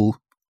fearful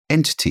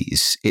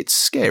entities. It's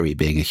scary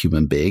being a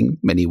human being,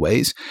 many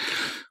ways,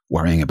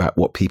 worrying about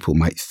what people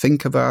might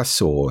think of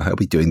us, or are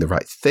we doing the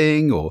right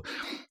thing, or,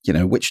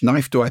 which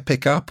knife do I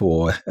pick up,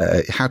 or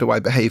how do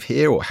I behave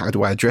here, or how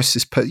do I address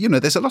this person?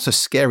 There's a lot of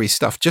scary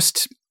stuff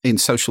just in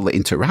social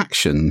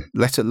interaction,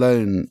 let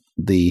alone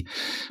the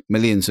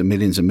millions and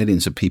millions and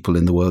millions of people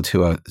in the world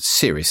who are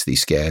seriously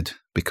scared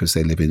because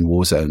they live in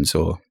war zones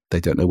or they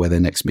don't know where their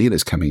next meal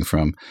is coming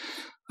from.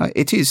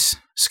 It is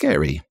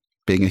scary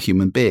being a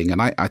human being. And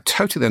I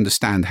totally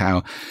understand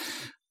how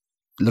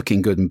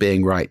looking good and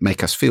being right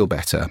make us feel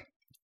better.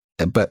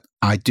 But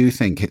I do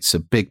think it's a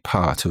big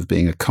part of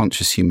being a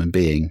conscious human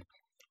being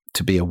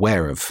to be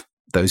aware of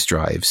those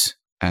drives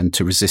and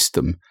to resist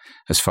them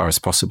as far as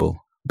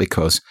possible,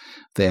 because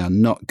they are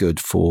not good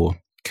for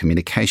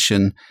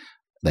communication.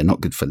 They're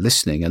not good for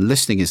listening. And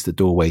listening is the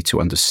doorway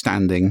to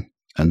understanding.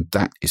 And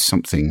that is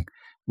something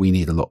we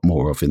need a lot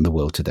more of in the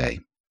world today.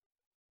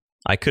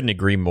 I couldn't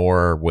agree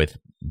more with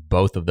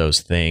both of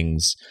those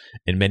things.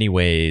 In many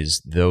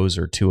ways, those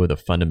are two of the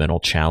fundamental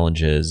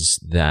challenges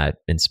that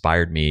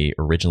inspired me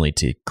originally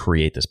to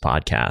create this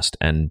podcast.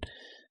 And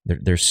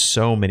There's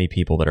so many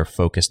people that are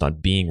focused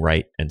on being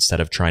right instead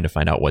of trying to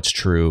find out what's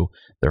true.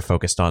 They're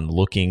focused on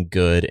looking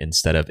good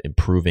instead of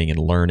improving and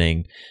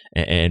learning,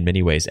 and in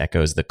many ways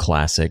echoes the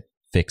classic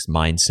fixed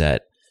mindset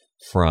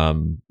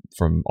from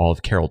all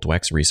of Carol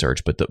Dweck's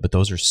research. But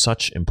those are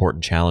such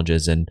important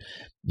challenges, and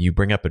you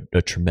bring up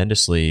a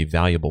tremendously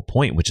valuable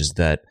point, which is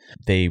that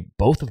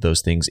both of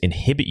those things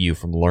inhibit you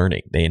from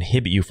learning. They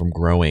inhibit you from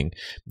growing.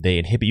 They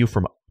inhibit you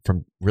from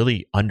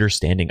really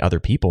understanding other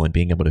people and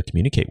being able to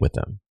communicate with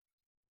them.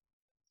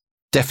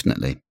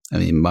 Definitely. I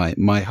mean,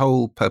 my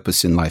whole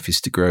purpose in life is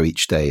to grow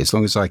each day. As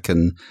long as I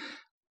can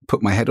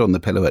put my head on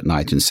the pillow at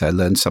night and say, I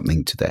learned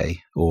something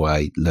today, or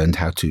I learned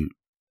how to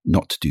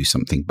not to do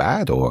something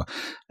bad, or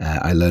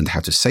I learned how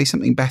to say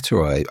something better,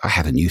 or I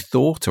had a new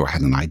thought, or I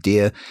had an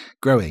idea,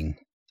 growing.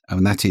 I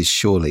mean, that is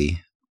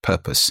surely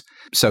purpose.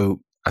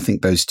 So I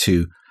think those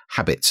two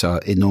habits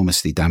are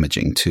enormously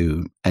damaging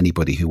to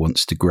anybody who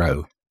wants to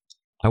grow.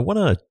 I want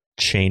to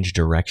change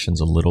directions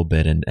a little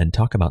bit and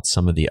talk about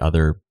some of the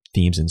other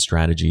themes and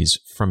strategies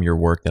from your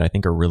work that I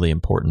think are really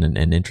important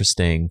and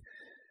interesting.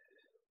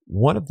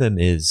 One of them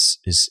is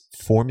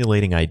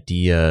formulating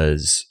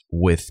ideas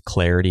with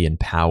clarity and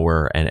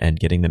power and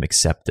getting them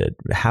accepted.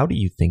 How do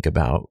you think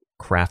about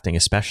crafting,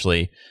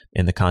 especially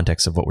in the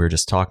context of what we were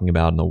just talking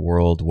about in a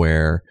world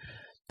where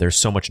there's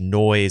so much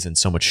noise and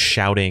so much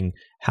shouting?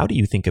 How do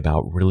you think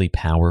about really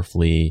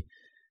powerfully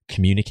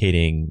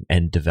communicating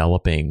and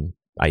developing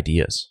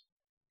ideas?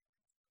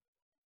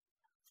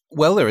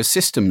 Well, there are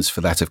systems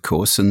for that, of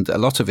course, and a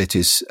lot of it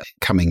is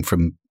coming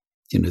from,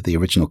 the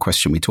original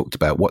question we talked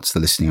about, what's the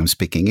listening I'm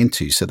speaking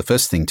into? So the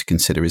first thing to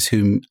consider is,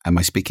 whom am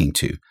I speaking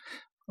to?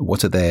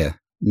 What are their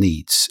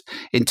needs?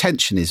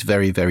 Intention is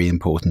very, very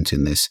important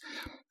in this.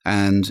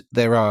 And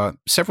there are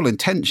several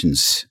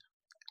intentions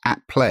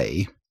at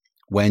play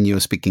when you're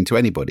speaking to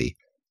anybody.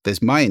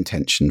 There's my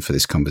intention for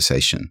this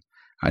conversation.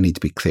 I need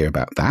to be clear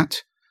about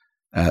that.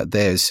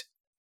 There's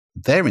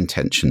their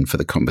intention for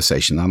the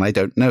conversation, and I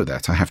don't know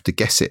that. I have to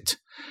guess it.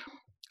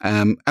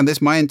 And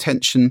there's my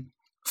intention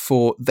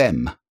for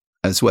them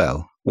as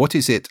well. What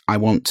is it I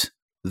want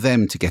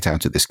them to get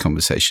out of this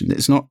conversation?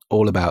 It's not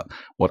all about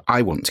what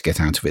I want to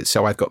get out of it.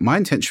 So I've got my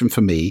intention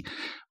for me,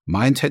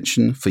 my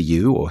intention for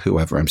you or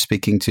whoever I'm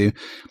speaking to,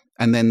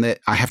 and then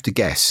I have to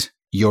guess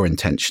your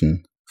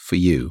intention for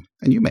you.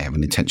 And you may have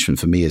an intention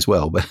for me as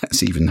well, but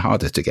that's even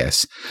harder to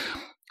guess.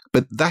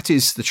 But that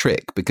is the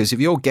trick, because if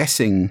you're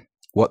guessing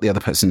what the other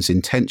person's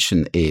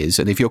intention is,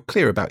 and if you're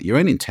clear about your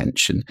own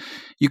intention,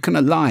 you can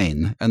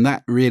align, and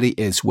that really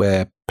is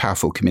where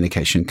powerful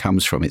communication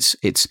comes from.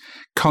 It's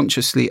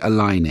consciously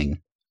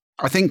aligning.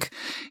 I think,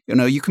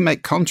 you can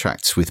make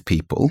contracts with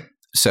people.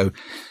 So,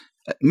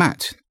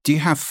 Matt, do you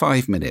have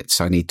 5 minutes?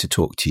 I need to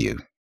talk to you.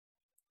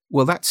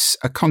 Well, that's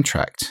a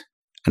contract.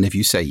 And if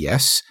you say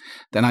yes,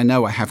 then I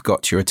know I have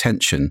got your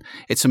attention.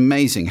 It's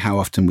amazing how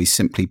often we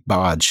simply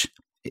barge,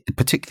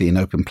 particularly in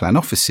open plan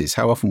offices,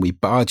 how often we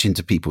barge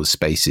into people's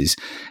spaces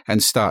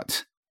and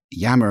start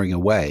yammering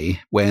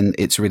away when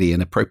it's really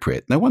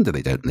inappropriate. No wonder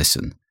they don't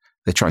listen.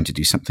 They're trying to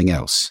do something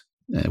else.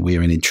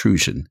 We're an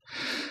intrusion.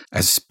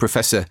 As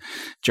Professor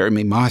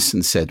Jeremy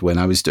Myerson said when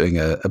I was doing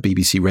a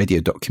BBC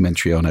radio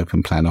documentary on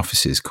open plan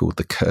offices called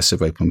The Curse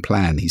of Open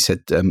Plan, he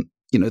said,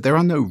 there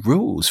are no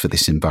rules for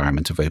this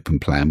environment of open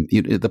plan.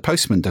 The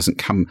postman doesn't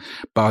come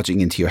barging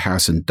into your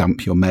house and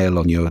dump your mail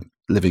on your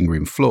living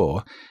room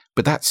floor.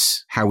 But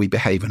that's how we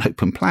behave in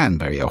open plan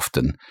very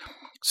often.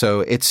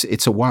 So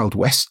it's a Wild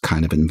West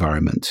kind of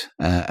environment.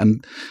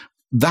 And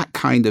that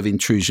kind of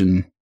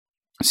intrusion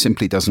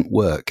simply doesn't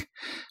work.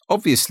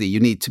 Obviously,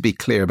 you need to be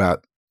clear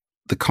about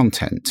the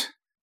content.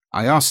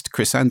 I asked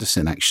Chris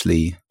Anderson,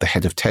 actually, the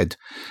head of TED,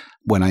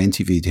 when I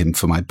interviewed him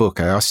for my book,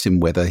 I asked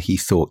him whether he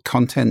thought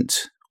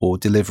content or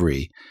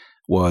delivery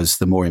was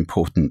the more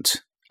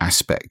important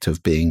aspect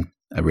of being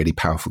a really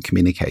powerful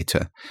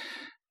communicator.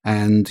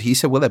 And he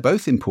said, well, they're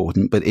both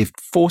important, but if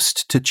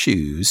forced to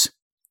choose,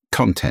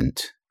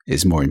 content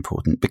is more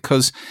important.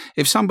 Because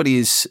if somebody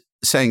is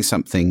saying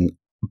something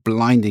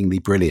blindingly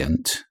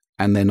brilliant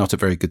and they're not a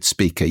very good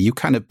speaker, you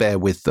kind of bear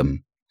with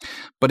them.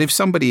 But if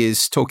somebody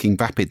is talking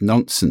vapid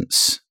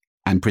nonsense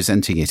and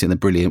presenting it in a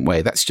brilliant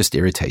way, that's just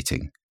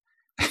irritating.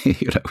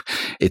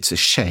 It's a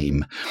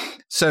shame.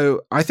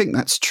 So I think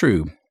that's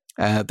true.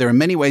 There are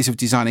many ways of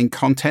designing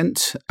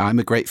content. I'm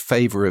a great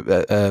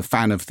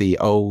fan of the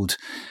old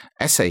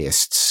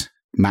essayists'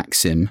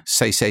 maxim,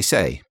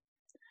 say.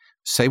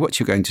 Say what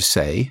you're going to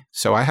say.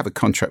 So I have a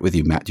contract with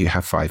you, Matt. You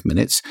have 5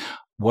 minutes.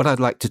 What I'd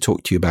like to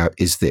talk to you about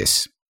is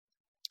this.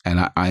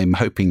 And I'm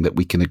hoping that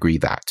we can agree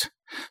that.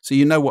 So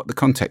you know what the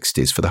context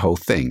is for the whole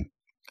thing.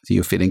 So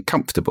you're feeling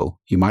comfortable.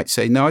 You might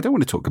say, no, I don't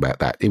want to talk about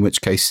that, in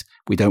which case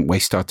we don't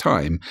waste our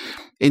time.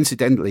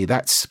 Incidentally,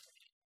 that's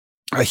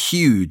a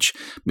huge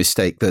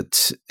mistake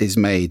that is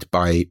made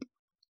by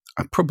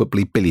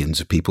probably billions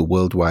of people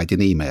worldwide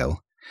in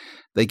email.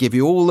 They give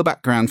you all the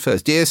background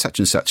first. Dear such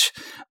and such,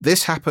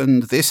 this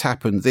happened, this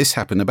happened, this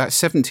happened. About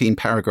 17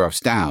 paragraphs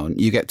down,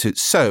 you get to,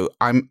 so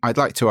I'd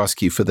like to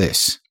ask you for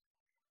this.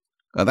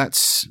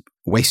 That's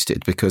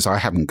wasted because I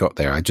haven't got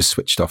there. I just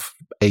switched off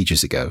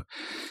ages ago.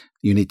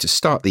 You need to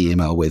start the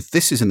email with,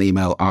 this is an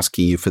email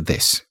asking you for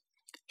this.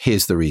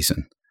 Here's the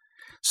reason.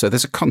 So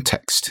there's a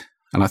context.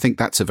 And I think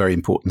that's a very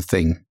important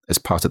thing as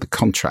part of the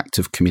contract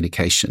of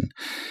communication.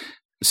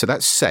 So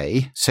that's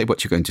say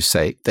what you're going to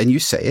say, then you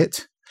say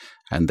it.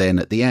 And then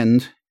at the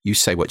end, you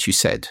say what you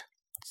said.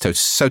 So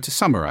to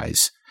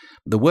summarize,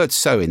 the word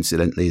so,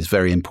 incidentally, is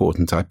very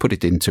important. I put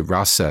it into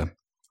RASA,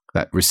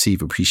 that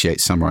receive,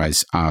 appreciate,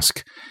 summarize,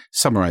 ask.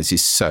 Summarize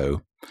is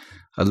so,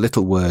 a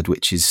little word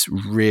which is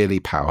really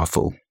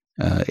powerful.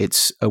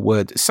 It's a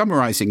word,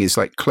 summarizing is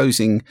like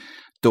closing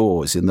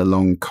doors in the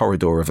long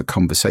corridor of a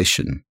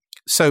conversation.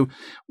 So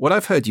what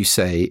I've heard you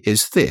say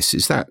is this,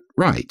 is that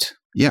right?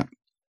 Yeah.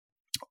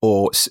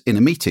 Or in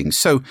a meeting.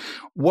 So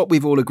what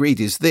we've all agreed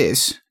is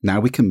this, now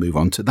we can move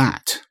on to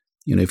that.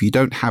 You know, if you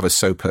don't have a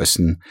so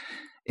person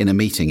in a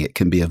meeting, it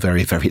can be a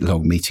very, very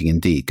long meeting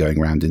indeed, going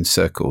around in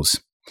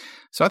circles.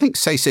 So I think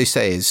say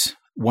is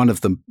one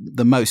of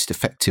the most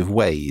effective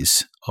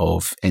ways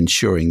of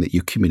ensuring that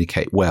you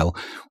communicate well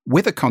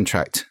with a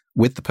contract,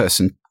 with the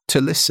person, to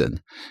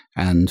listen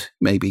and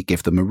maybe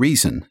give them a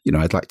reason. You know,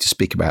 I'd like to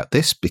speak about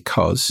this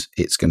because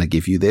it's going to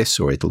give you this,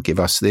 or it'll give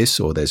us this,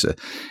 or there's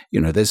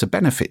a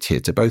benefit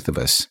here to both of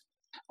us.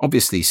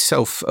 Obviously,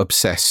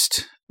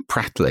 self-obsessed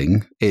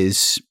prattling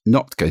is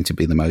not going to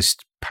be the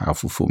most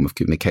powerful form of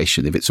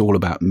communication. If it's all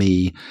about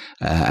me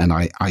and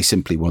I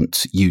simply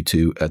want you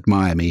to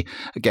admire me,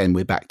 again,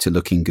 we're back to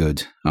looking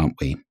good, aren't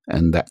we?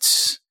 And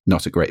that's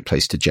not a great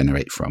place to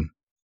generate from.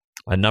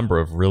 A number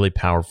of really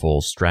powerful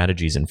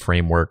strategies and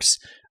frameworks.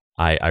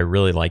 I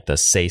really like the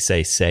say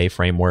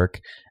framework.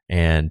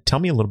 And tell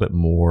me a little bit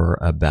more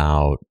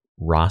about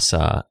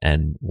RASA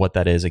and what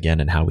that is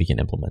again and how we can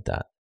implement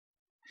that.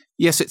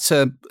 Yes, it's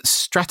a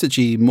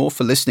strategy more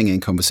for listening in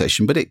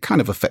conversation, but it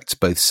kind of affects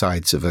both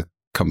sides of a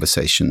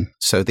conversation.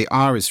 So the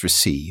R is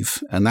receive,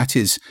 and that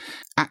is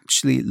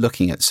actually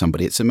looking at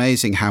somebody. It's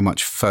amazing how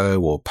much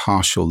faux or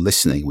partial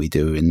listening we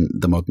do in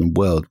the modern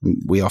world.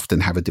 We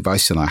often have a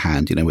device in our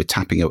hand, you know, we're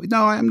tapping it.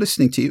 No, I am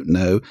listening to you.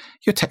 No,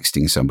 you're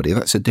texting somebody.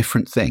 That's a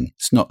different thing.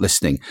 It's not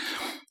listening.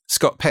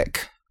 Scott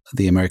Peck,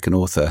 the American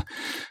author,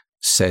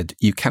 said,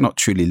 you cannot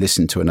truly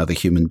listen to another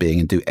human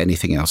being and do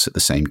anything else at the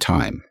same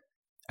time.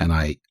 And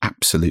I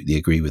absolutely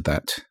agree with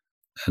that.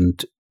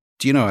 And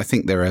do you know, I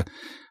think there are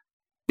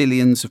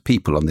billions of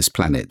people on this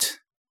planet,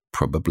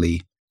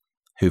 probably,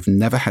 who've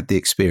never had the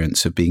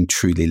experience of being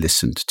truly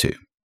listened to.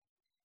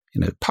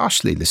 You know,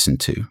 partially listened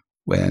to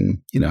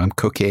when, you know, I'm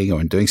cooking or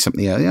I'm doing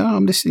something else. Oh,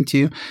 I'm listening to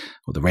you,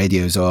 or the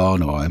radio's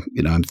on, or,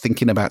 you know, I'm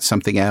thinking about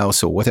something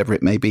else, or whatever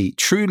it may be.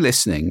 True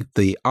listening,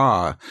 the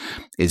R,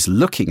 is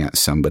looking at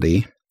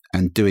somebody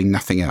and doing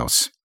nothing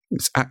else.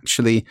 It's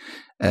actually,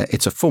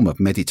 it's a form of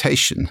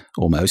meditation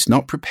almost,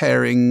 not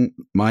preparing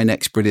my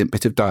next brilliant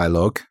bit of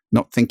dialogue,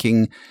 not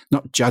thinking,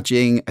 not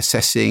judging,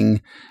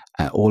 assessing,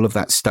 all of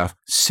that stuff,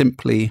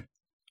 simply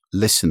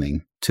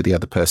listening to the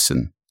other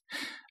person.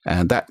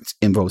 And that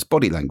involves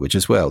body language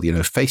as well, you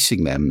know,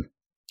 facing them.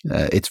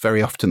 It's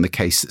very often the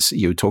case that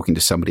you're talking to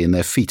somebody and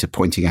their feet are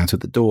pointing out of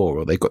the door,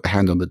 or they've got their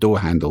hand on the door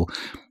handle.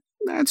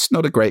 That's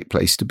not a great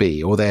place to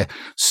be. Or they're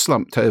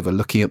slumped over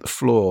looking at the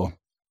floor,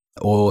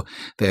 or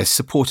they're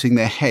supporting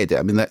their head.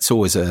 I mean, that's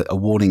always a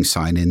warning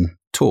sign in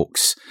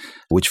talks,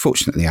 which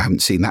fortunately I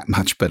haven't seen that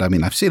much, but I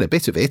mean, I've seen a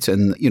bit of it.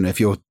 And, you know, if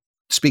you're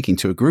speaking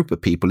to a group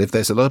of people, if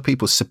there's a lot of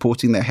people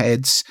supporting their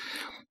heads,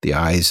 the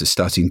eyes are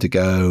starting to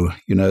go,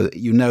 you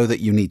know that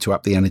you need to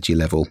up the energy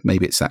level.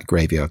 Maybe it's that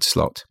graveyard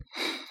slot.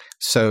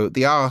 So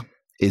the R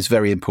is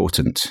very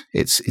important.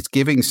 It's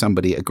giving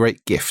somebody a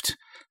great gift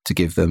to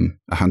give them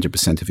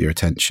 100% of your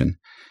attention.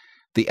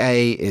 The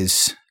A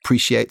is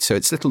appreciate. So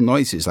it's little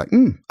noises like,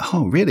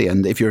 oh, really?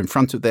 And if you're in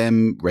front of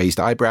them, raised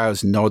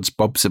eyebrows, nods,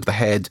 bobs of the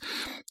head,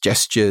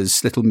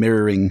 gestures, little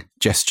mirroring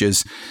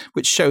gestures,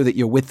 which show that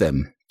you're with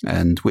them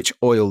and which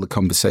oil the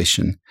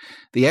conversation.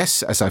 The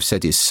S, as I've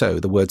said, is so,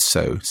 the word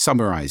so,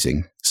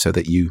 summarizing, so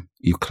that you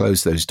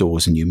close those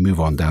doors and you move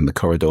on down the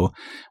corridor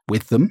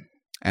with them.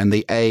 And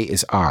the A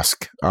is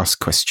ask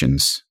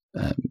questions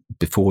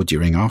before,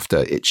 during, after.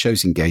 It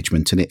shows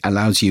engagement and it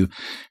allows you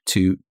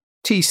to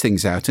tease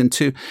things out and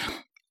to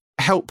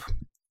help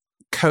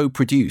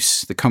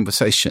co-produce the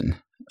conversation.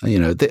 You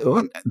know,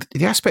 the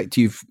aspect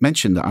you've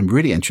mentioned that I'm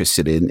really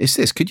interested in is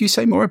this. Could you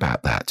say more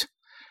about that?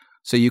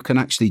 So you can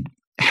actually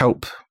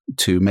help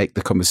to make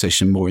the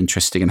conversation more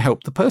interesting and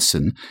help the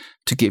person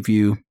to give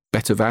you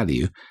better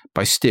value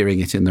by steering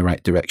it in the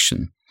right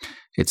direction.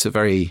 It's a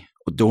very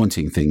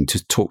daunting thing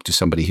to talk to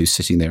somebody who's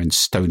sitting there in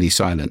stony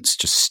silence,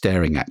 just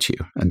staring at you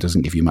and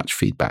doesn't give you much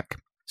feedback.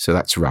 So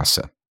that's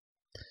RASA.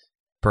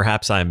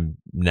 Perhaps I'm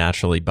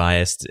naturally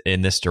biased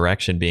in this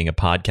direction being a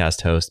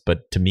podcast host,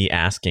 but to me,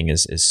 asking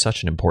is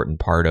such an important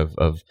part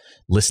of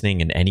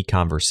listening in any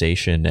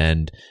conversation.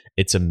 And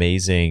it's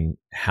amazing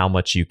how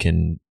much you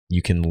can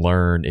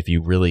learn if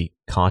you really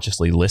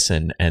consciously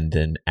listen and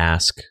then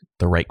ask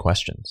the right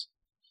questions.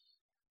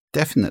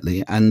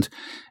 Definitely. And,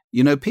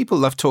 you know, people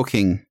love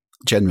talking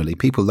generally.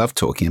 People love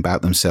talking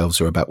about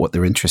themselves or about what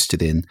they're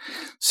interested in.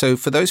 So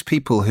for those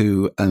people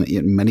who,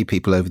 many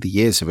people over the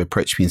years have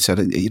approached me and said,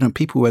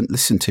 people won't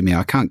listen to me,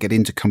 I can't get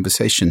into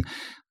conversation.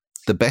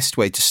 The best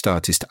way to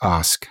start is to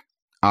ask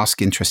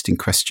interesting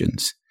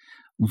questions.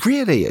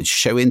 Really,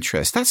 show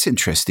interest. That's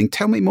interesting.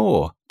 Tell me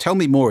more. Tell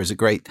me more is a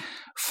great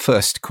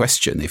first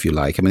question, if you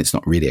like. I mean, it's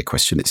not really a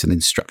question, it's an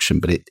instruction,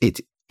 but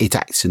it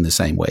acts in the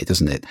same way,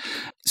 doesn't it?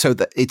 So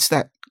that it's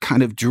that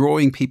kind of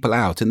drawing people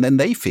out, and then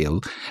they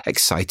feel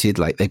excited,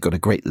 like they've got a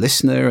great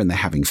listener and they're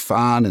having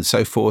fun and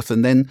so forth.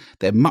 And then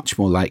they're much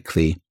more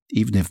likely,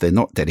 even if they're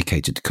not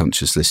dedicated to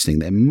conscious listening,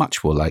 they're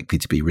much more likely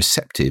to be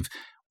receptive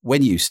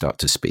when you start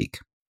to speak.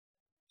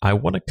 I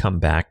want to come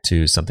back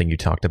to something you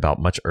talked about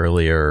much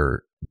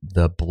earlier,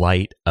 the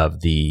blight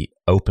of the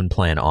open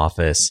plan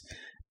office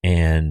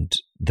and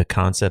the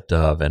concept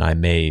of, and I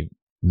may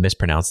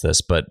mispronounce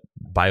this, but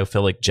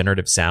biophilic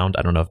generative sound.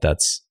 I don't know if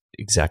that's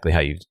exactly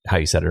how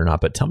you said it or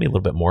not, but tell me a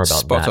little bit more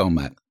about that. Spot on,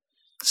 Matt.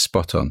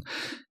 Spot on.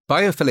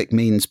 Biophilic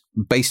means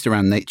based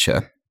around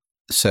nature.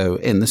 So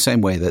in the same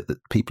way that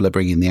people are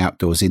bringing the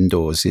outdoors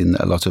indoors in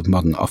a lot of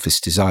modern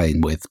office design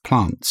with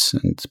plants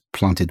and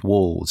planted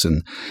walls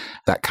and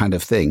that kind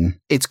of thing,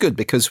 it's good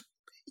because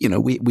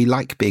we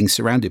like being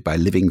surrounded by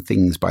living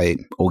things, by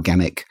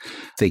organic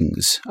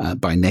things,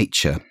 by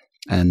nature.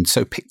 And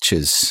so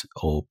pictures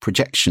or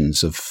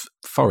projections of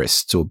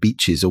forests or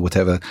beaches or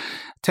whatever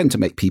tend to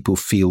make people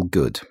feel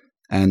good.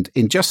 And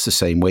in just the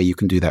same way, you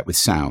can do that with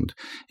sound.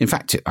 In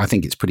fact, I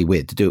think it's pretty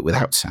weird to do it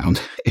without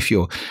sound. If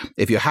you're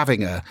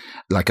having a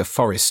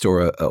forest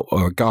or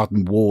a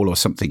garden wall or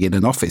something in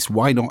an office,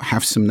 why not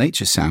have some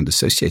nature sound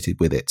associated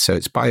with it? So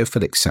it's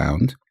biophilic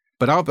sound.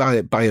 But our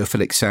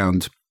biophilic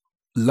sound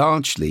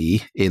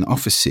largely in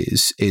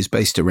offices is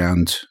based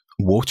around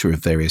water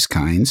of various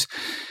kinds.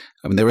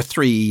 I mean, there are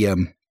three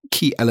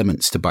key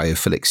elements to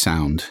biophilic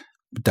sound,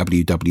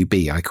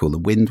 WWB, I call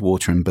them: wind,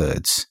 water, and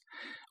birds.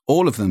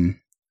 All of them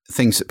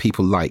things that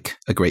people like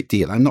a great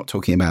deal. I'm not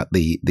talking about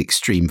the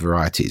extreme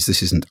varieties.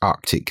 This isn't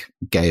Arctic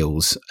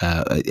gales.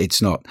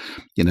 It's not,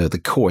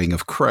 the cawing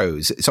of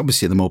crows. It's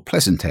obviously the more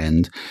pleasant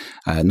end,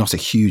 not a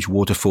huge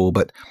waterfall,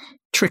 but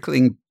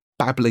trickling,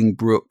 babbling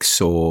brooks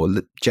or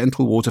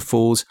gentle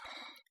waterfalls.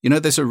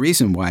 There's a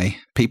reason why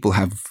people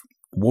have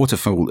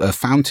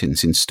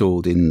fountains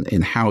installed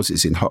in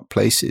houses in hot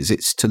places.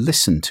 It's to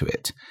listen to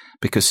it,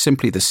 because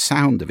simply the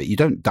sound of it, you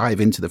don't dive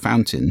into the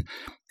fountain.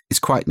 It's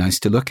quite nice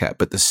to look at,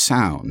 but the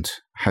sound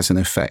has an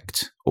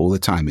effect all the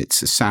time. It's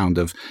the sound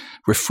of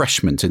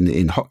refreshment.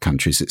 In hot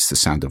countries, it's the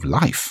sound of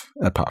life,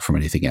 apart from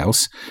anything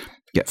else.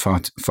 Get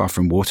far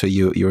from water,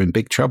 you're in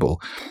big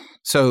trouble.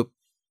 So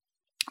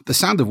the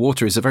sound of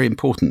water is a very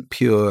important,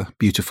 pure,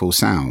 beautiful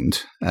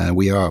sound.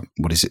 We are,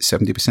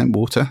 70%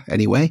 water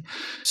anyway?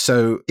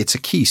 So it's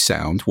a key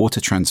sound. Water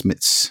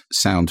transmits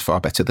sound far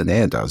better than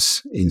air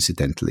does,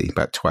 incidentally,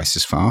 about twice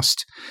as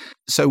fast.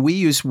 So we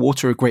use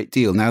water a great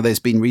deal. Now there's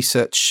been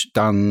research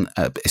done,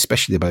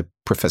 especially by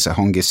Professor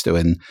Hongisto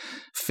in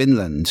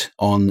Finland,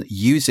 on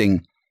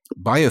using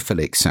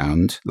biophilic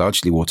sound,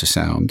 largely water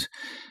sound,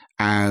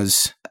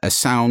 as a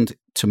sound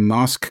to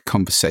mask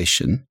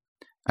conversation.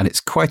 And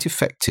it's quite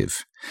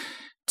effective.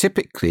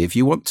 Typically, if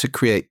you want to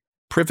create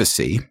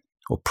privacy,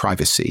 or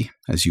privacy,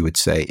 as you would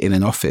say, in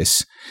an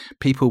office,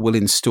 people will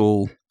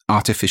install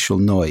artificial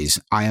noise.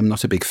 I am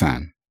not a big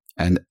fan.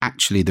 And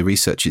actually, the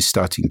research is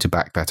starting to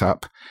back that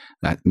up.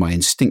 That my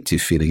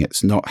instinctive feeling,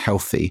 it's not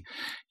healthy.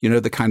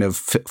 The kind of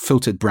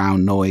filtered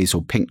brown noise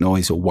or pink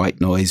noise or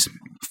white noise,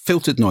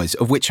 filtered noise,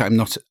 of which I'm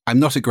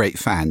not a great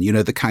fan.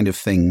 The kind of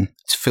thing,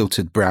 it's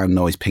filtered brown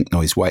noise, pink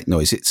noise, white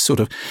noise. It's sort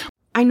of...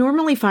 I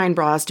normally find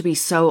bras to be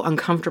so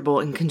uncomfortable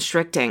and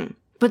constricting,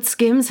 but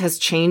Skims has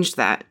changed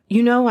that.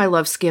 I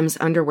love Skims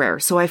underwear,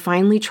 so I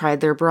finally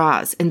tried their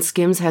bras, and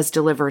Skims has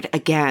delivered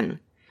again.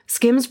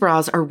 Skims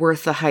bras are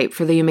worth the hype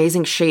for the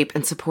amazing shape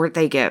and support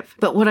they give,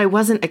 but what I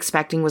wasn't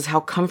expecting was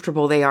how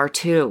comfortable they are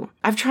too.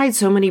 I've tried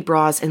so many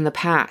bras in the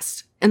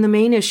past, and the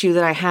main issue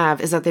that I have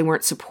is that they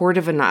weren't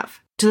supportive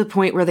enough, to the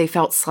point where they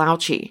felt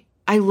slouchy.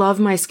 I love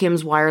my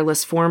Skims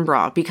wireless form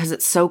bra because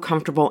it's so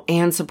comfortable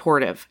and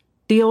supportive.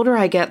 The older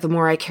I get, the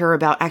more I care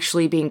about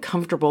actually being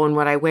comfortable in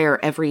what I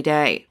wear every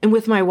day. And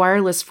with my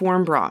wireless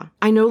form bra,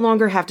 I no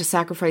longer have to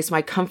sacrifice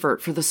my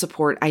comfort for the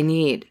support I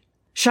need.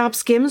 Shop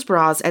Skims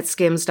bras at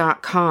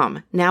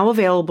skims.com, now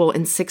available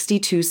in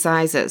 62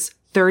 sizes,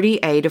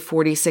 30A to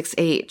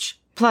 46H.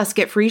 Plus,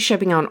 get free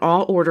shipping on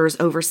all orders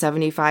over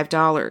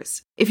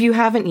 $75. If you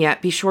haven't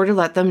yet, be sure to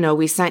let them know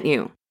we sent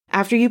you.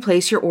 After you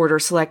place your order,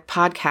 select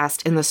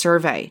podcast in the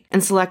survey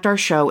and select our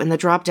show in the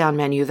drop-down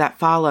menu that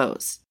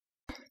follows.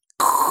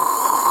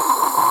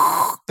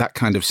 That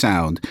kind of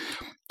sound,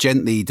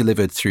 gently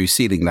delivered through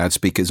ceiling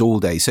loudspeakers all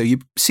day. So you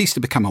cease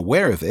to become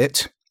aware of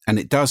it, and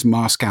it does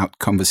mask out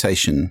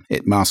conversation.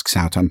 It masks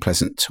out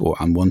unpleasant or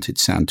unwanted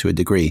sound to a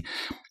degree,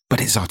 but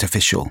it's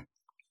artificial.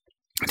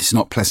 It's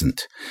not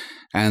pleasant.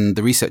 And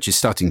the research is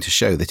starting to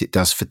show that it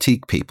does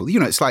fatigue people.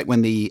 It's like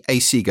when the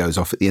AC goes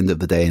off at the end of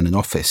the day in an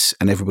office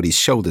and everybody's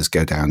shoulders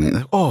go down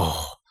and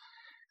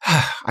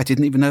I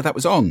didn't even know that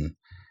was on.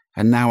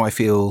 and now I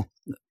feel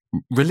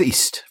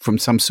released from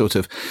some sort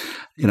of,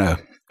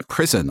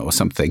 prison or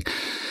something.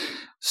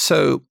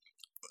 So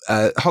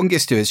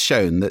Hongisto has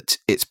shown that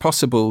it's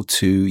possible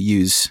to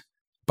use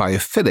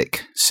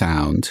biophilic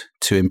sound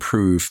to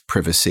improve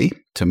privacy,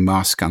 to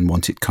mask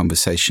unwanted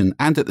conversation,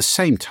 and at the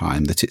same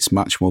time that it's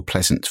much more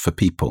pleasant for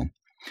people.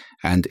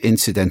 And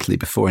incidentally,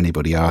 before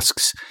anybody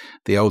asks,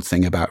 the old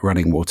thing about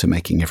running water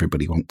making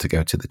everybody want to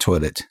go to the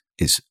toilet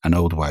is an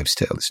old wives'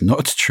 tale. It's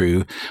not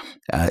true.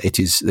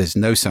 There's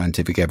no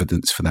scientific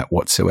evidence for that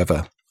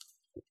whatsoever.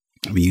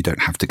 I mean, you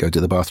don't have to go to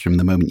the bathroom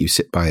the moment you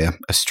sit by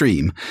a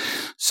stream.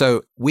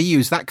 So we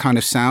use that kind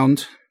of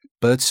sound,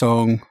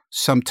 birdsong,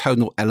 some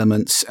tonal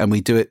elements, and we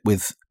do it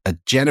with a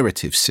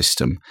generative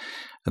system.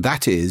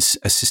 That is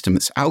a system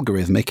that's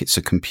algorithmic. It's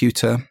a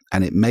computer,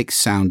 and it makes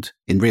sound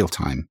in real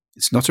time.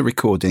 It's not a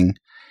recording.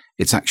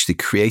 It's actually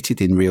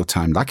created in real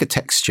time, like a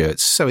texture.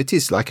 So it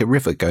is like a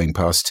river going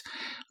past.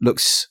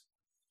 Looks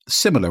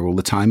similar all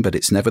the time, but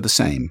it's never the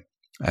same.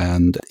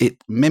 And it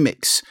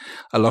mimics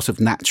a lot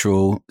of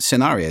natural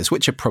scenarios,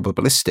 which are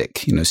probabilistic,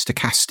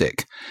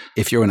 stochastic.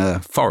 If you're in a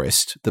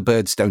forest, the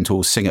birds don't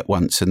all sing at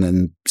once and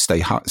then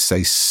stay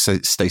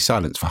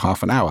silent for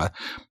half an hour.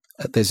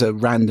 There's a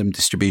random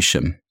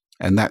distribution.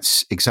 And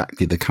that's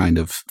exactly the kind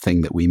of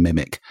thing that we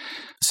mimic.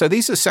 So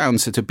these are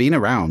sounds that have been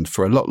around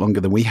for a lot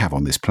longer than we have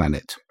on this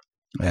planet.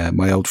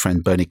 My old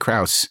friend Bernie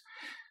Krause,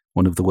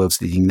 one of the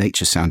world's leading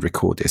nature sound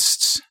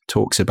recordists,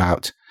 talks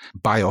about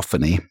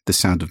biophony, the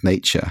sound of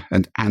nature,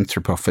 and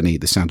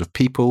anthropophony, the sound of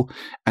people,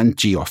 and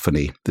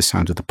geophony, the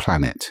sound of the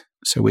planet.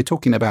 So we're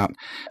talking about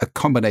a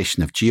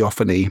combination of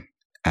geophony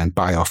and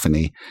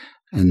biophony,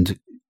 and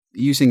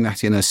using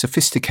that in a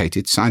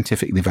sophisticated,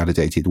 scientifically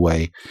validated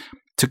way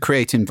to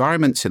create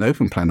environments in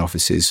open plan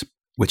offices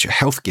which are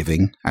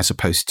health-giving as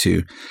opposed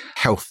to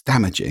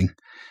health-damaging,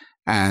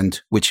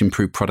 and which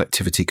improve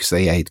productivity because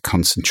they aid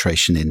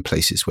concentration in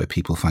places where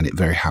people find it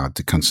very hard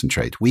to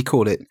concentrate. We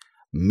call it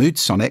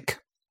MoodSonic.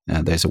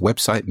 There's a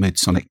website,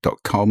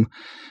 moodsonic.com,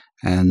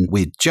 and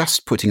we're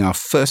just putting our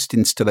first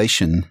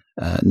installation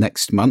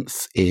next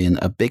month in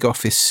a big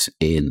office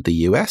in the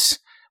US,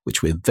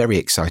 which we're very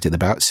excited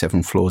about,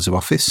 7 floors of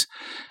office,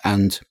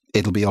 and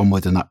it'll be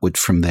onward and upward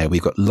from there.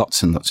 We've got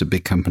lots and lots of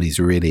big companies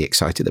really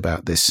excited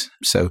about this.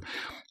 So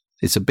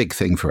it's a big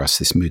thing for us,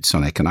 this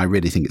MoodSonic, and I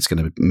really think it's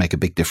going to make a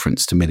big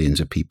difference to millions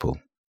of people.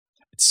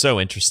 It's so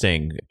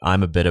interesting.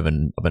 I'm a bit of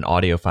an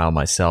audiophile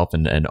myself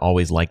and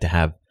always like to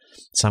have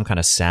some kind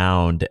of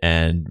sound,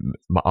 and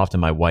often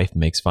my wife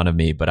makes fun of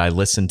me, but I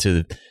listen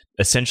to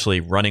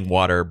essentially running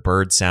water,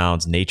 bird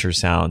sounds, nature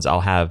sounds.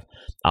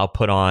 I'll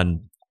put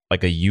on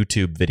like a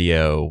YouTube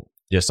video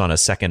just on a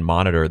second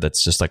monitor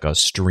that's just like a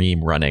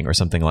stream running or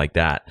something like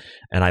that.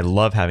 And I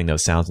love having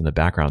those sounds in the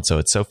background. So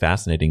it's so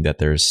fascinating that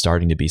there's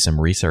starting to be some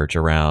research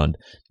around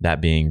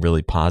that being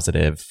really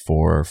positive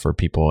for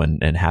people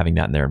and having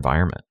that in their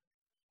environment.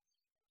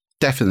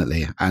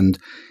 Definitely. And,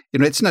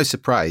 it's no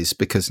surprise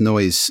because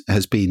noise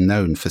has been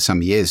known for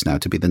some years now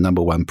to be the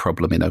number one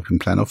problem in open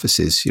plan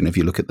offices. If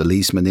you look at the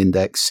Leesman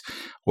Index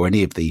or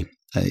any of the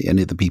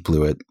people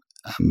who are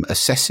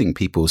assessing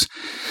people's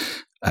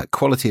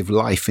quality of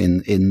life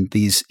in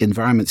these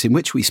environments in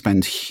which we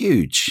spend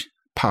huge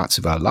parts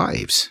of our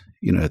lives.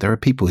 There are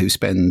people who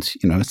spend,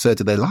 a third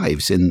of their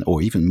lives in,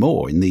 or even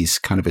more, in these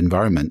kind of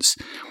environments.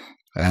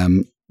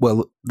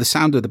 Well, the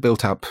sound of the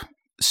built-up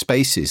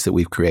spaces that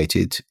we've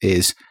created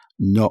is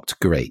not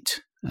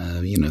great.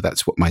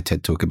 That's what my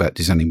TED talk about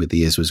Designing with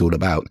the Ears was all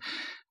about.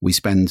 We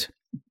spend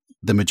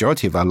the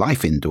majority of our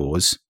life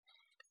indoors,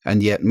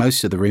 and yet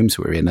most of the rooms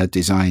we're in are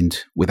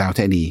designed without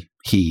any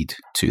heed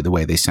to the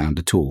way they sound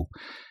at all.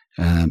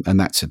 And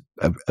that's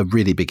a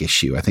really big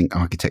issue. I think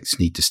architects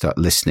need to start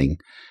listening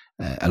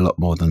a lot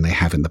more than they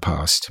have in the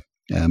past.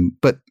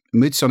 But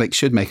MoodSonic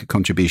should make a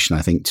contribution,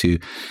 I think, to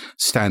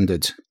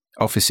standard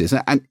offices.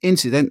 And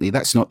incidentally,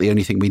 that's not the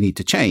only thing we need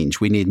to change.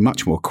 We need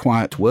much more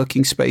quiet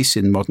working space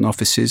in modern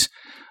offices.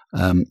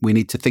 We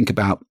need to think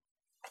about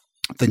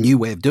the new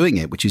way of doing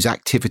it, which is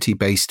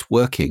activity-based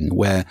working,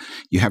 where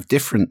you have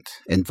different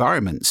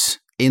environments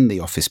in the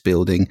office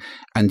building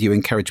and you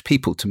encourage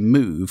people to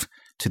move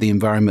to the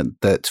environment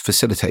that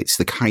facilitates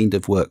the kind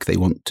of work they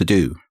want to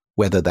do,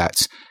 whether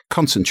that's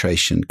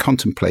concentration,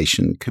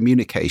 contemplation,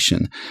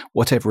 communication,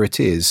 whatever it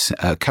is,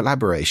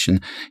 collaboration.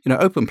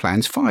 Open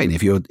plan's fine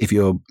if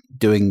you're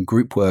doing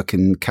group work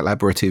in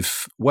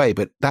collaborative way,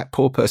 but that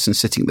poor person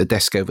sitting at the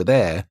desk over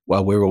there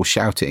while we're all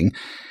shouting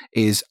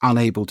is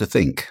unable to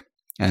think.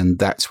 And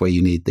that's where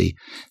you need the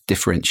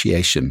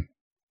differentiation.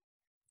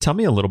 Tell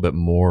me a little bit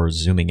more,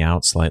 zooming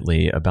out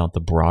slightly, about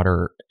the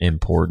broader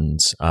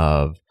importance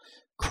of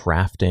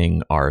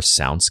crafting our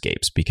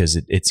soundscapes,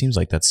 because it seems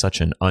like that's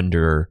such an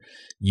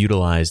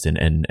underutilized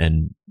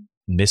and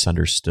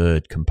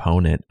misunderstood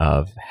component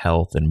of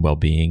health and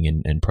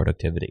well-being and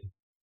productivity.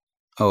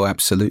 Oh,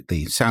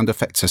 absolutely. Sound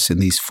affects us in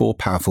these 4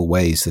 powerful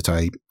ways that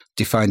I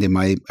defined in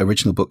my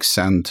original book,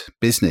 Sound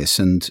Business,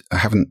 and I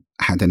haven't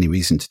had any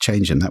reason to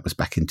change them. That was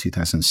back in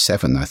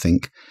 2007, I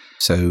think.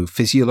 So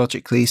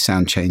physiologically,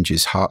 sound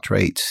changes heart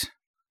rate,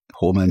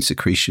 hormone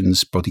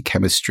secretions, body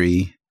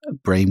chemistry,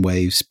 brain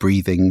waves,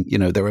 breathing.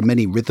 There are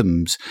many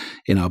rhythms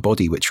in our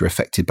body which are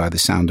affected by the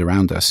sound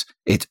around us.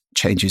 It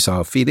changes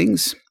our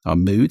feelings, our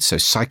moods. So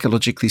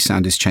psychologically,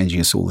 sound is changing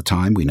us all the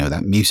time. We know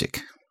that.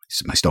 Music is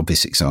the most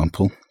obvious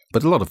example.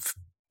 But a lot of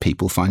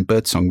people find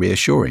birdsong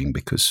reassuring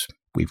because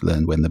we've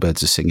learned when the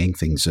birds are singing,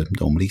 things are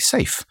normally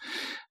safe.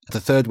 The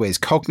third way is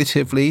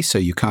cognitively. So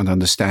you can't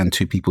understand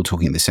two people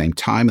talking at the same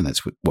time. And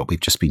that's what we've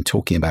just been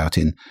talking about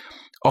in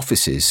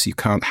offices. You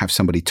can't have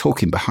somebody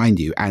talking behind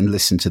you and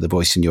listen to the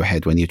voice in your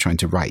head when you're trying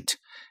to write.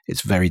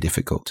 It's very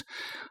difficult.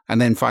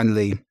 And then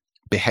finally,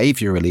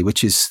 behaviorally,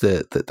 which is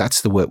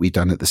that's the work we've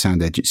done at the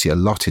Sound Agency a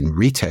lot in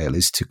retail,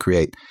 is to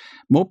create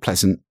more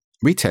pleasant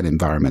retail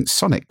environments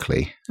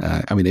sonically.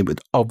 It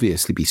would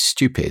obviously be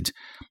stupid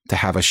to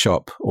have a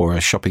shop or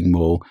a shopping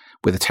mall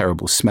with a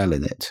terrible smell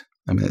in it.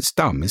 It's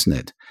dumb, isn't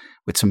it?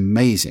 It's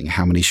amazing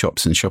how many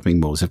shops and shopping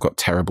malls have got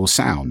terrible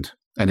sound.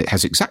 And it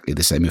has exactly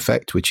the same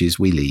effect, which is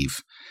we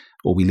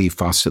leave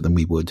faster than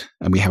we would,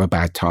 and we have a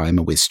bad time,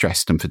 and we're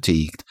stressed and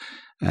fatigued.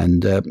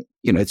 And,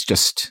 it's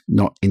just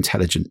not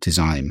intelligent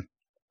design.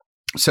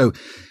 So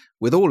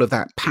with all of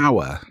that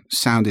power,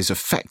 sound is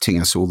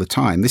affecting us all the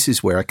time. This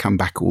is where I come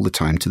back all the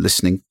time to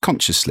listening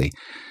consciously.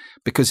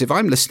 Because if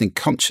I'm listening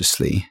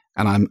consciously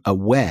and I'm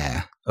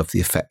aware of the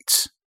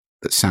effects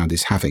that sound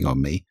is having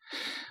on me,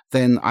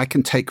 then I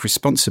can take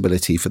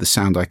responsibility for the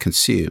sound I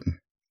consume.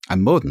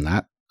 And more than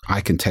that, I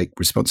can take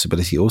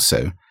responsibility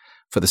also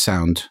for the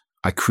sound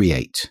I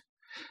create.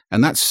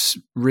 And that's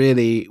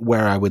really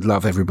where I would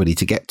love everybody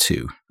to get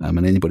to.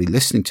 And anybody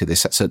listening to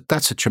this,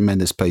 that's a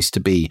tremendous place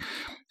to be.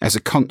 As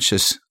a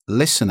conscious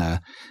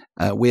listener,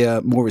 we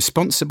are more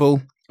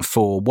responsible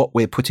for what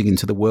we're putting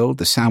into the world,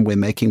 the sound we're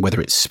making, whether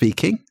it's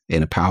speaking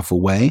in a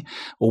powerful way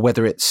or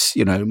whether it's,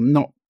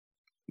 not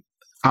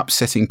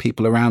upsetting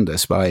people around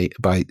us by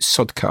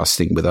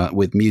sodcasting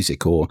with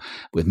music or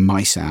with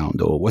my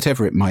sound or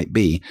whatever it might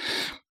be.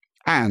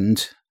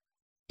 And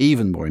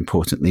even more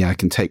importantly, I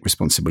can take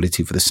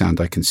responsibility for the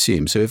sound I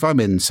consume. So if I'm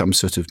in some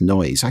sort of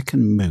noise, I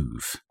can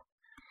move.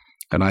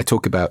 And I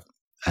talk about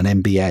an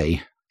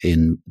MBA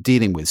in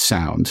dealing with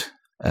sound.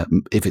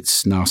 If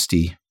it's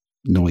nasty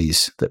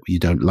noise that you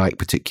don't like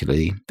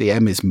particularly, the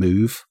M is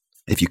move.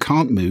 If you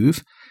can't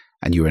move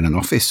and you're in an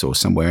office or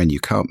somewhere and you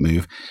can't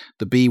move,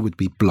 the B would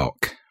be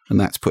block, and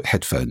that's put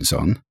headphones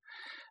on.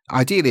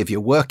 Ideally, if you're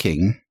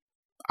working,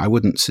 I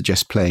wouldn't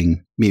suggest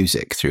playing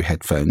music through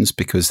headphones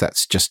because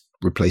that's just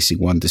replacing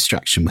one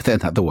distraction with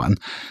another one.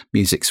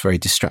 Music's very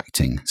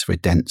distracting. It's a very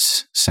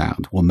dense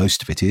sound. Well,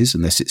 most of it is,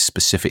 unless it's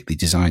specifically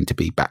designed to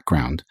be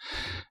background.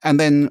 And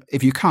then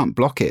if you can't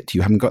block it,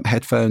 you haven't got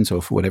headphones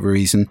or for whatever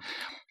reason,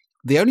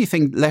 the only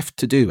thing left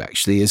to do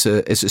actually is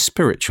a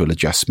spiritual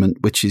adjustment,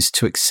 which is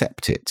to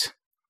accept it.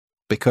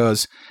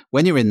 Because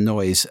when you're in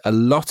noise, a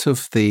lot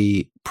of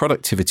the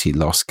productivity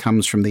loss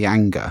comes from the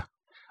anger.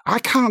 I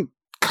can't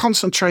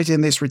concentrate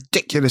in this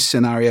ridiculous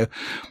scenario.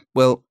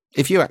 Well,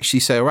 if you actually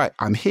say, all right,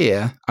 I'm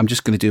here, I'm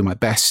just going to do my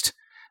best,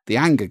 the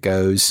anger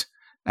goes,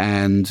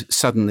 and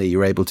suddenly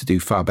you're able to do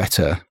far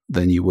better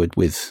than you would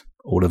with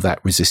all of that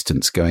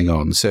resistance going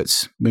on. So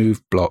it's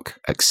move, block,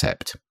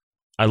 accept.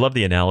 I love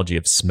the analogy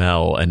of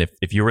smell. And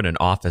if you were in an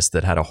office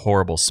that had a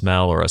horrible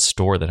smell or a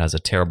store that has a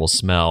terrible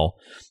smell,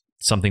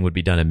 something would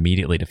be done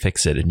immediately to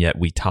fix it. And yet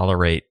we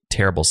tolerate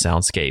terrible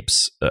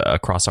soundscapes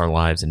across our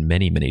lives in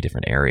many, many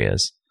different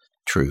areas.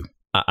 True.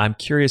 I'm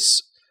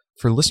curious,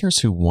 for listeners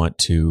who want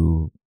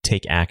to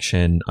take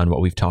action on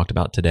what we've talked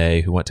about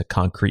today, who want to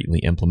concretely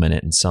implement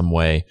it in some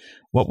way,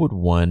 what would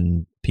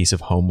one piece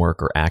of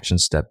homework or action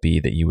step be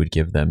that you would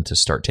give them to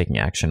start taking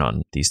action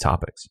on these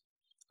topics?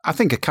 I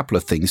think a couple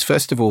of things.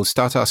 First of all,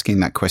 start asking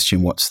that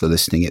question, what's the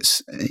listening?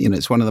 It's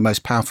one of the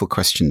most powerful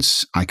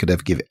questions I could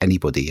ever give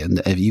anybody.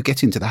 And if you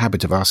get into the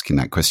habit of asking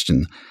that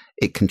question,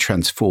 it can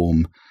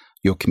transform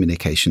your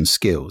communication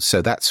skills.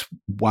 So that's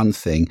one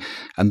thing.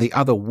 And the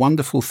other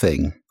wonderful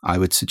thing I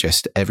would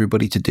suggest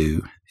everybody to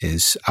do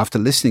is, after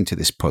listening to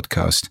this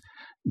podcast,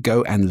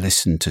 go and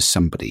listen to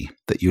somebody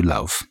that you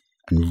love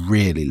and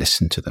really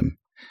listen to them.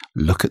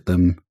 Look at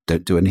them.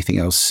 Don't do anything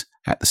else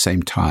at the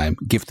same time.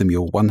 Give them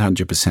your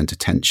 100%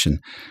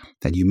 attention.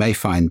 Then you may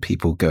find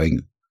people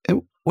going,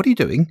 oh, what are you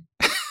doing?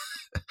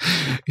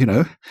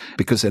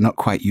 Because they're not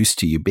quite used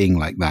to you being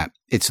like that.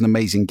 It's an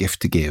amazing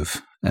gift to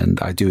give.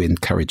 And I do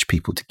encourage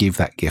people to give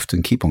that gift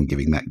and keep on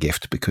giving that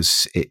gift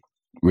because it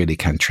really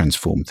can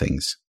transform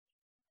things.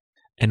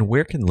 And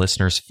where can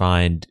listeners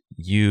find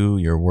you,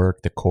 your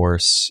work, the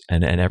course,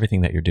 and everything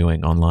that you're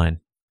doing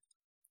online?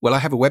 Well, I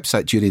have a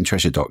website,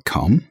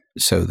 juliantreasure.com.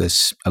 So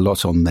there's a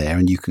lot on there,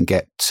 and you can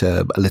get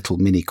a little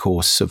mini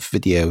course of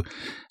video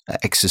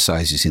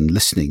exercises in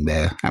listening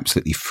there,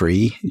 absolutely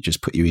free. You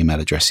just put your email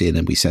address in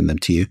and we send them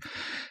to you.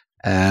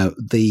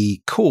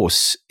 The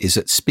course is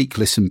at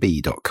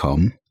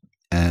speaklistenbe.com.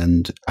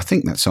 And I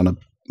think that's on a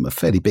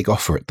fairly big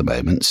offer at the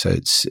moment. So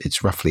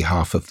it's roughly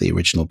half of the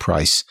original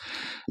price.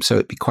 So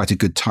it'd be quite a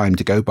good time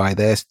to go by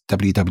there,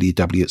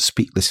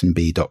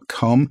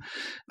 www.speaklistenbe.com.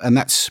 And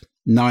that's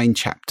 9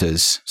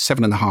 chapters,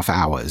 7.5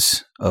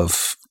 hours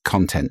of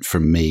content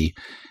from me,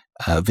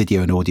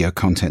 video and audio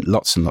content,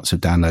 lots and lots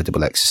of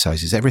downloadable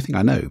exercises. Everything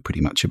I know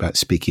pretty much about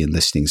speaking and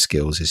listening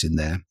skills is in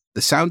there.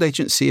 The Sound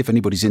Agency, if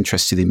anybody's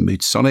interested in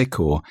MoodSonic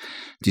or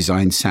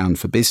design sound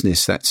for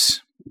business,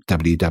 that's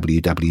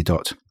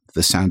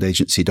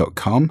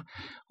www.thesoundagency.com,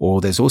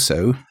 or there's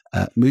also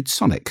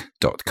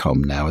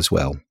moodsonic.com now as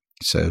well.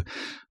 So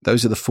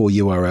those are the 4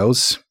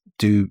 URLs.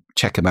 Do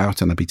check them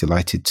out, and I'd be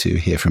delighted to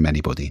hear from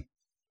anybody.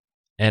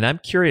 And I'm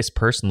curious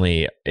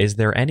personally, is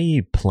there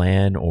any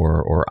plan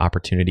or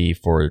opportunity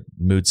for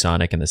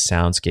MoodSonic and the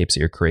soundscapes that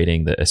you're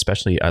creating, that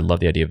especially I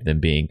love the idea of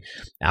them being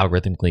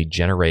algorithmically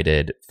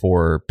generated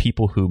for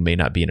people who may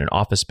not be in an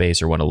office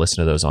space or want to listen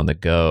to those on the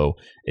go?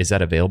 Is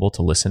that available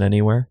to listen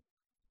anywhere?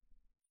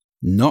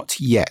 Not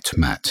yet,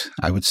 Matt.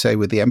 I would say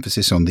with the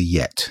emphasis on the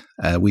yet.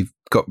 We've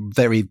got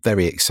very,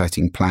 very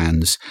exciting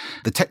plans.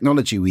 The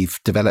technology we've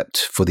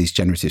developed for these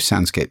generative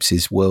soundscapes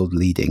is world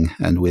leading,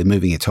 and we're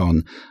moving it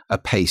on a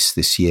pace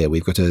this year.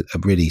 We've got a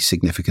really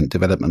significant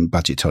development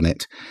budget on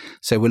it.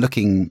 So we're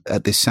looking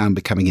at this sound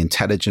becoming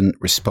intelligent,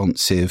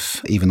 responsive,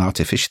 even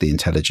artificially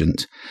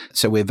intelligent.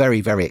 So we're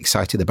very, very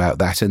excited about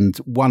that. And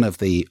one of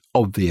the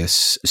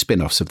obvious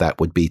spin-offs of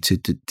that would be to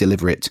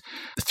deliver it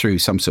through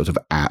some sort of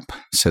app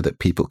so that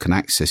people can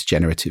access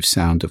generative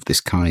sound of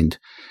this kind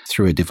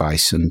through a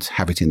device and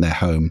have it in their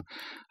home.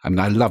 I mean,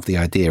 I love the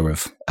idea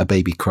of a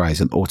baby cries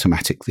and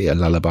automatically a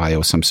lullaby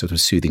or some sort of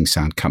soothing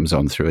sound comes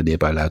on through a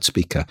nearby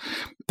loudspeaker.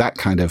 That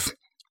kind of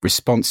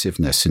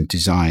responsiveness and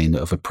design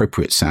of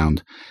appropriate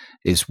sound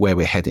is where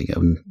we're heading,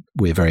 and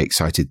we're very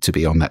excited to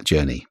be on that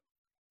journey.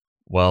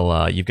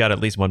 Well, you've got at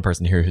least one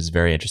person here who's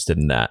very interested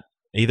in that.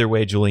 Either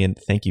way, Julian,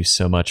 thank you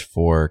so much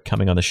for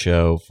coming on the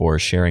show, for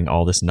sharing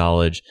all this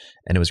knowledge,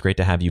 and it was great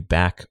to have you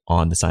back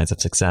on The Science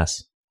of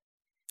Success.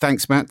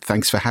 Thanks, Matt.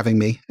 Thanks for having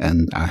me.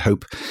 And I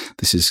hope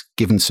this has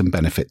given some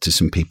benefit to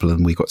some people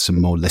and we got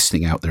some more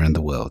listening out there in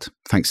the world.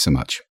 Thanks so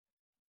much.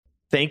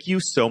 Thank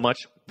you so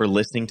much for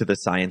listening to The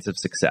Science of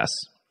Success.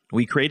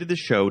 We created the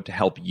show to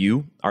help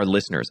you, our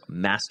listeners,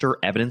 master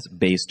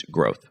evidence-based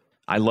growth.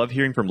 I love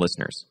hearing from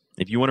listeners.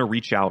 If you want to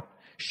reach out,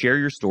 share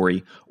your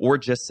story, or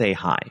just say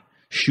hi,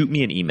 shoot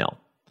me an email.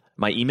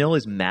 My email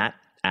is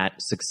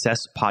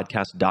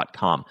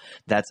matt@successpodcast.com.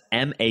 That's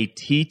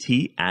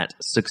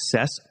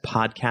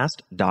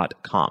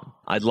matt@successpodcast.com.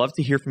 I'd love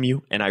to hear from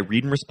you, and I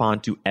read and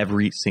respond to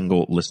every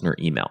single listener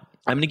email.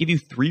 I'm going to give you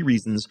 3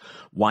 reasons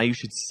why you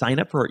should sign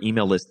up for our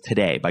email list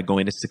today by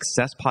going to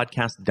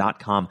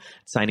successpodcast.com,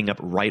 signing up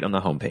right on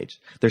the homepage.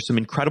 There's some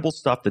incredible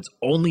stuff that's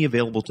only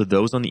available to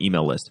those on the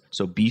email list,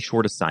 so be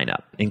sure to sign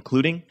up,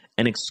 including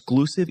an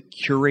exclusive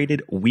curated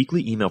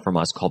weekly email from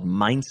us called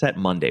Mindset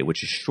Monday,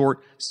 which is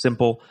short,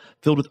 simple,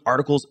 filled with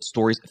articles,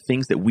 stories,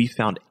 things that we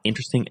found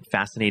interesting and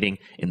fascinating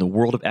in the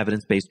world of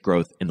evidence-based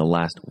growth in the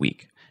last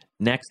week.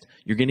 Next,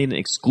 you're getting an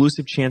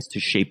exclusive chance to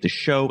shape the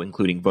show,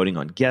 including voting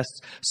on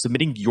guests,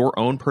 submitting your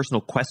own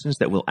personal questions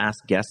that we'll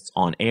ask guests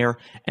on air,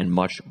 and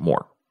much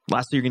more.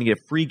 Lastly, you're going to get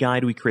a free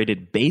guide we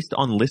created based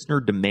on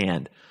listener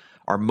demand,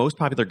 our most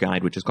popular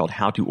guide, which is called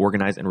How to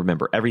Organize and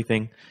Remember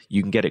Everything.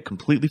 You can get it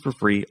completely for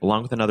free,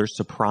 along with another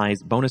surprise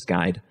bonus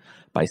guide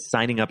by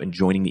signing up and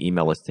joining the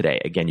email list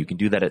today. Again, you can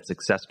do that at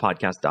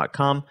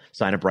successpodcast.com,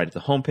 sign up right at the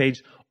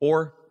homepage,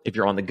 or if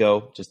you're on the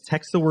go, just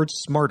text the word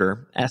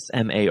SMARTER,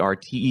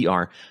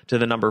 SMARTER, to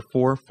the number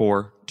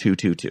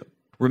 44222.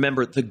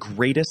 Remember, the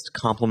greatest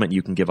compliment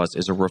you can give us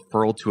is a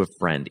referral to a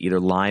friend, either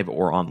live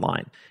or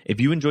online. If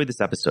you enjoyed this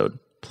episode,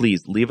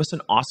 please leave us an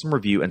awesome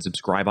review and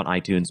subscribe on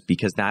iTunes,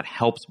 because that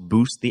helps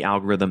boost the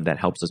algorithm, that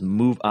helps us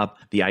move up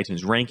the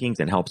iTunes rankings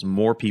and helps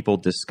more people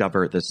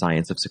discover the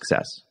science of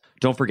success.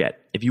 Don't forget,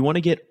 if you want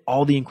to get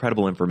all the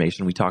incredible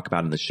information we talk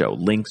about in the show,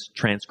 links,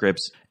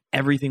 transcripts,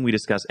 everything we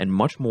discuss, and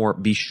much more,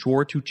 be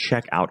sure to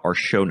check out our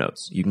show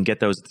notes. You can get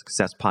those at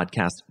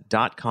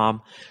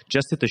successpodcast.com.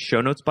 Just hit the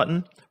show notes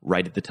button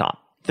right at the top.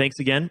 Thanks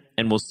again,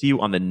 and we'll see you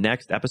on the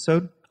next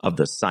episode of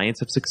The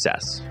Science of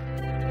Success.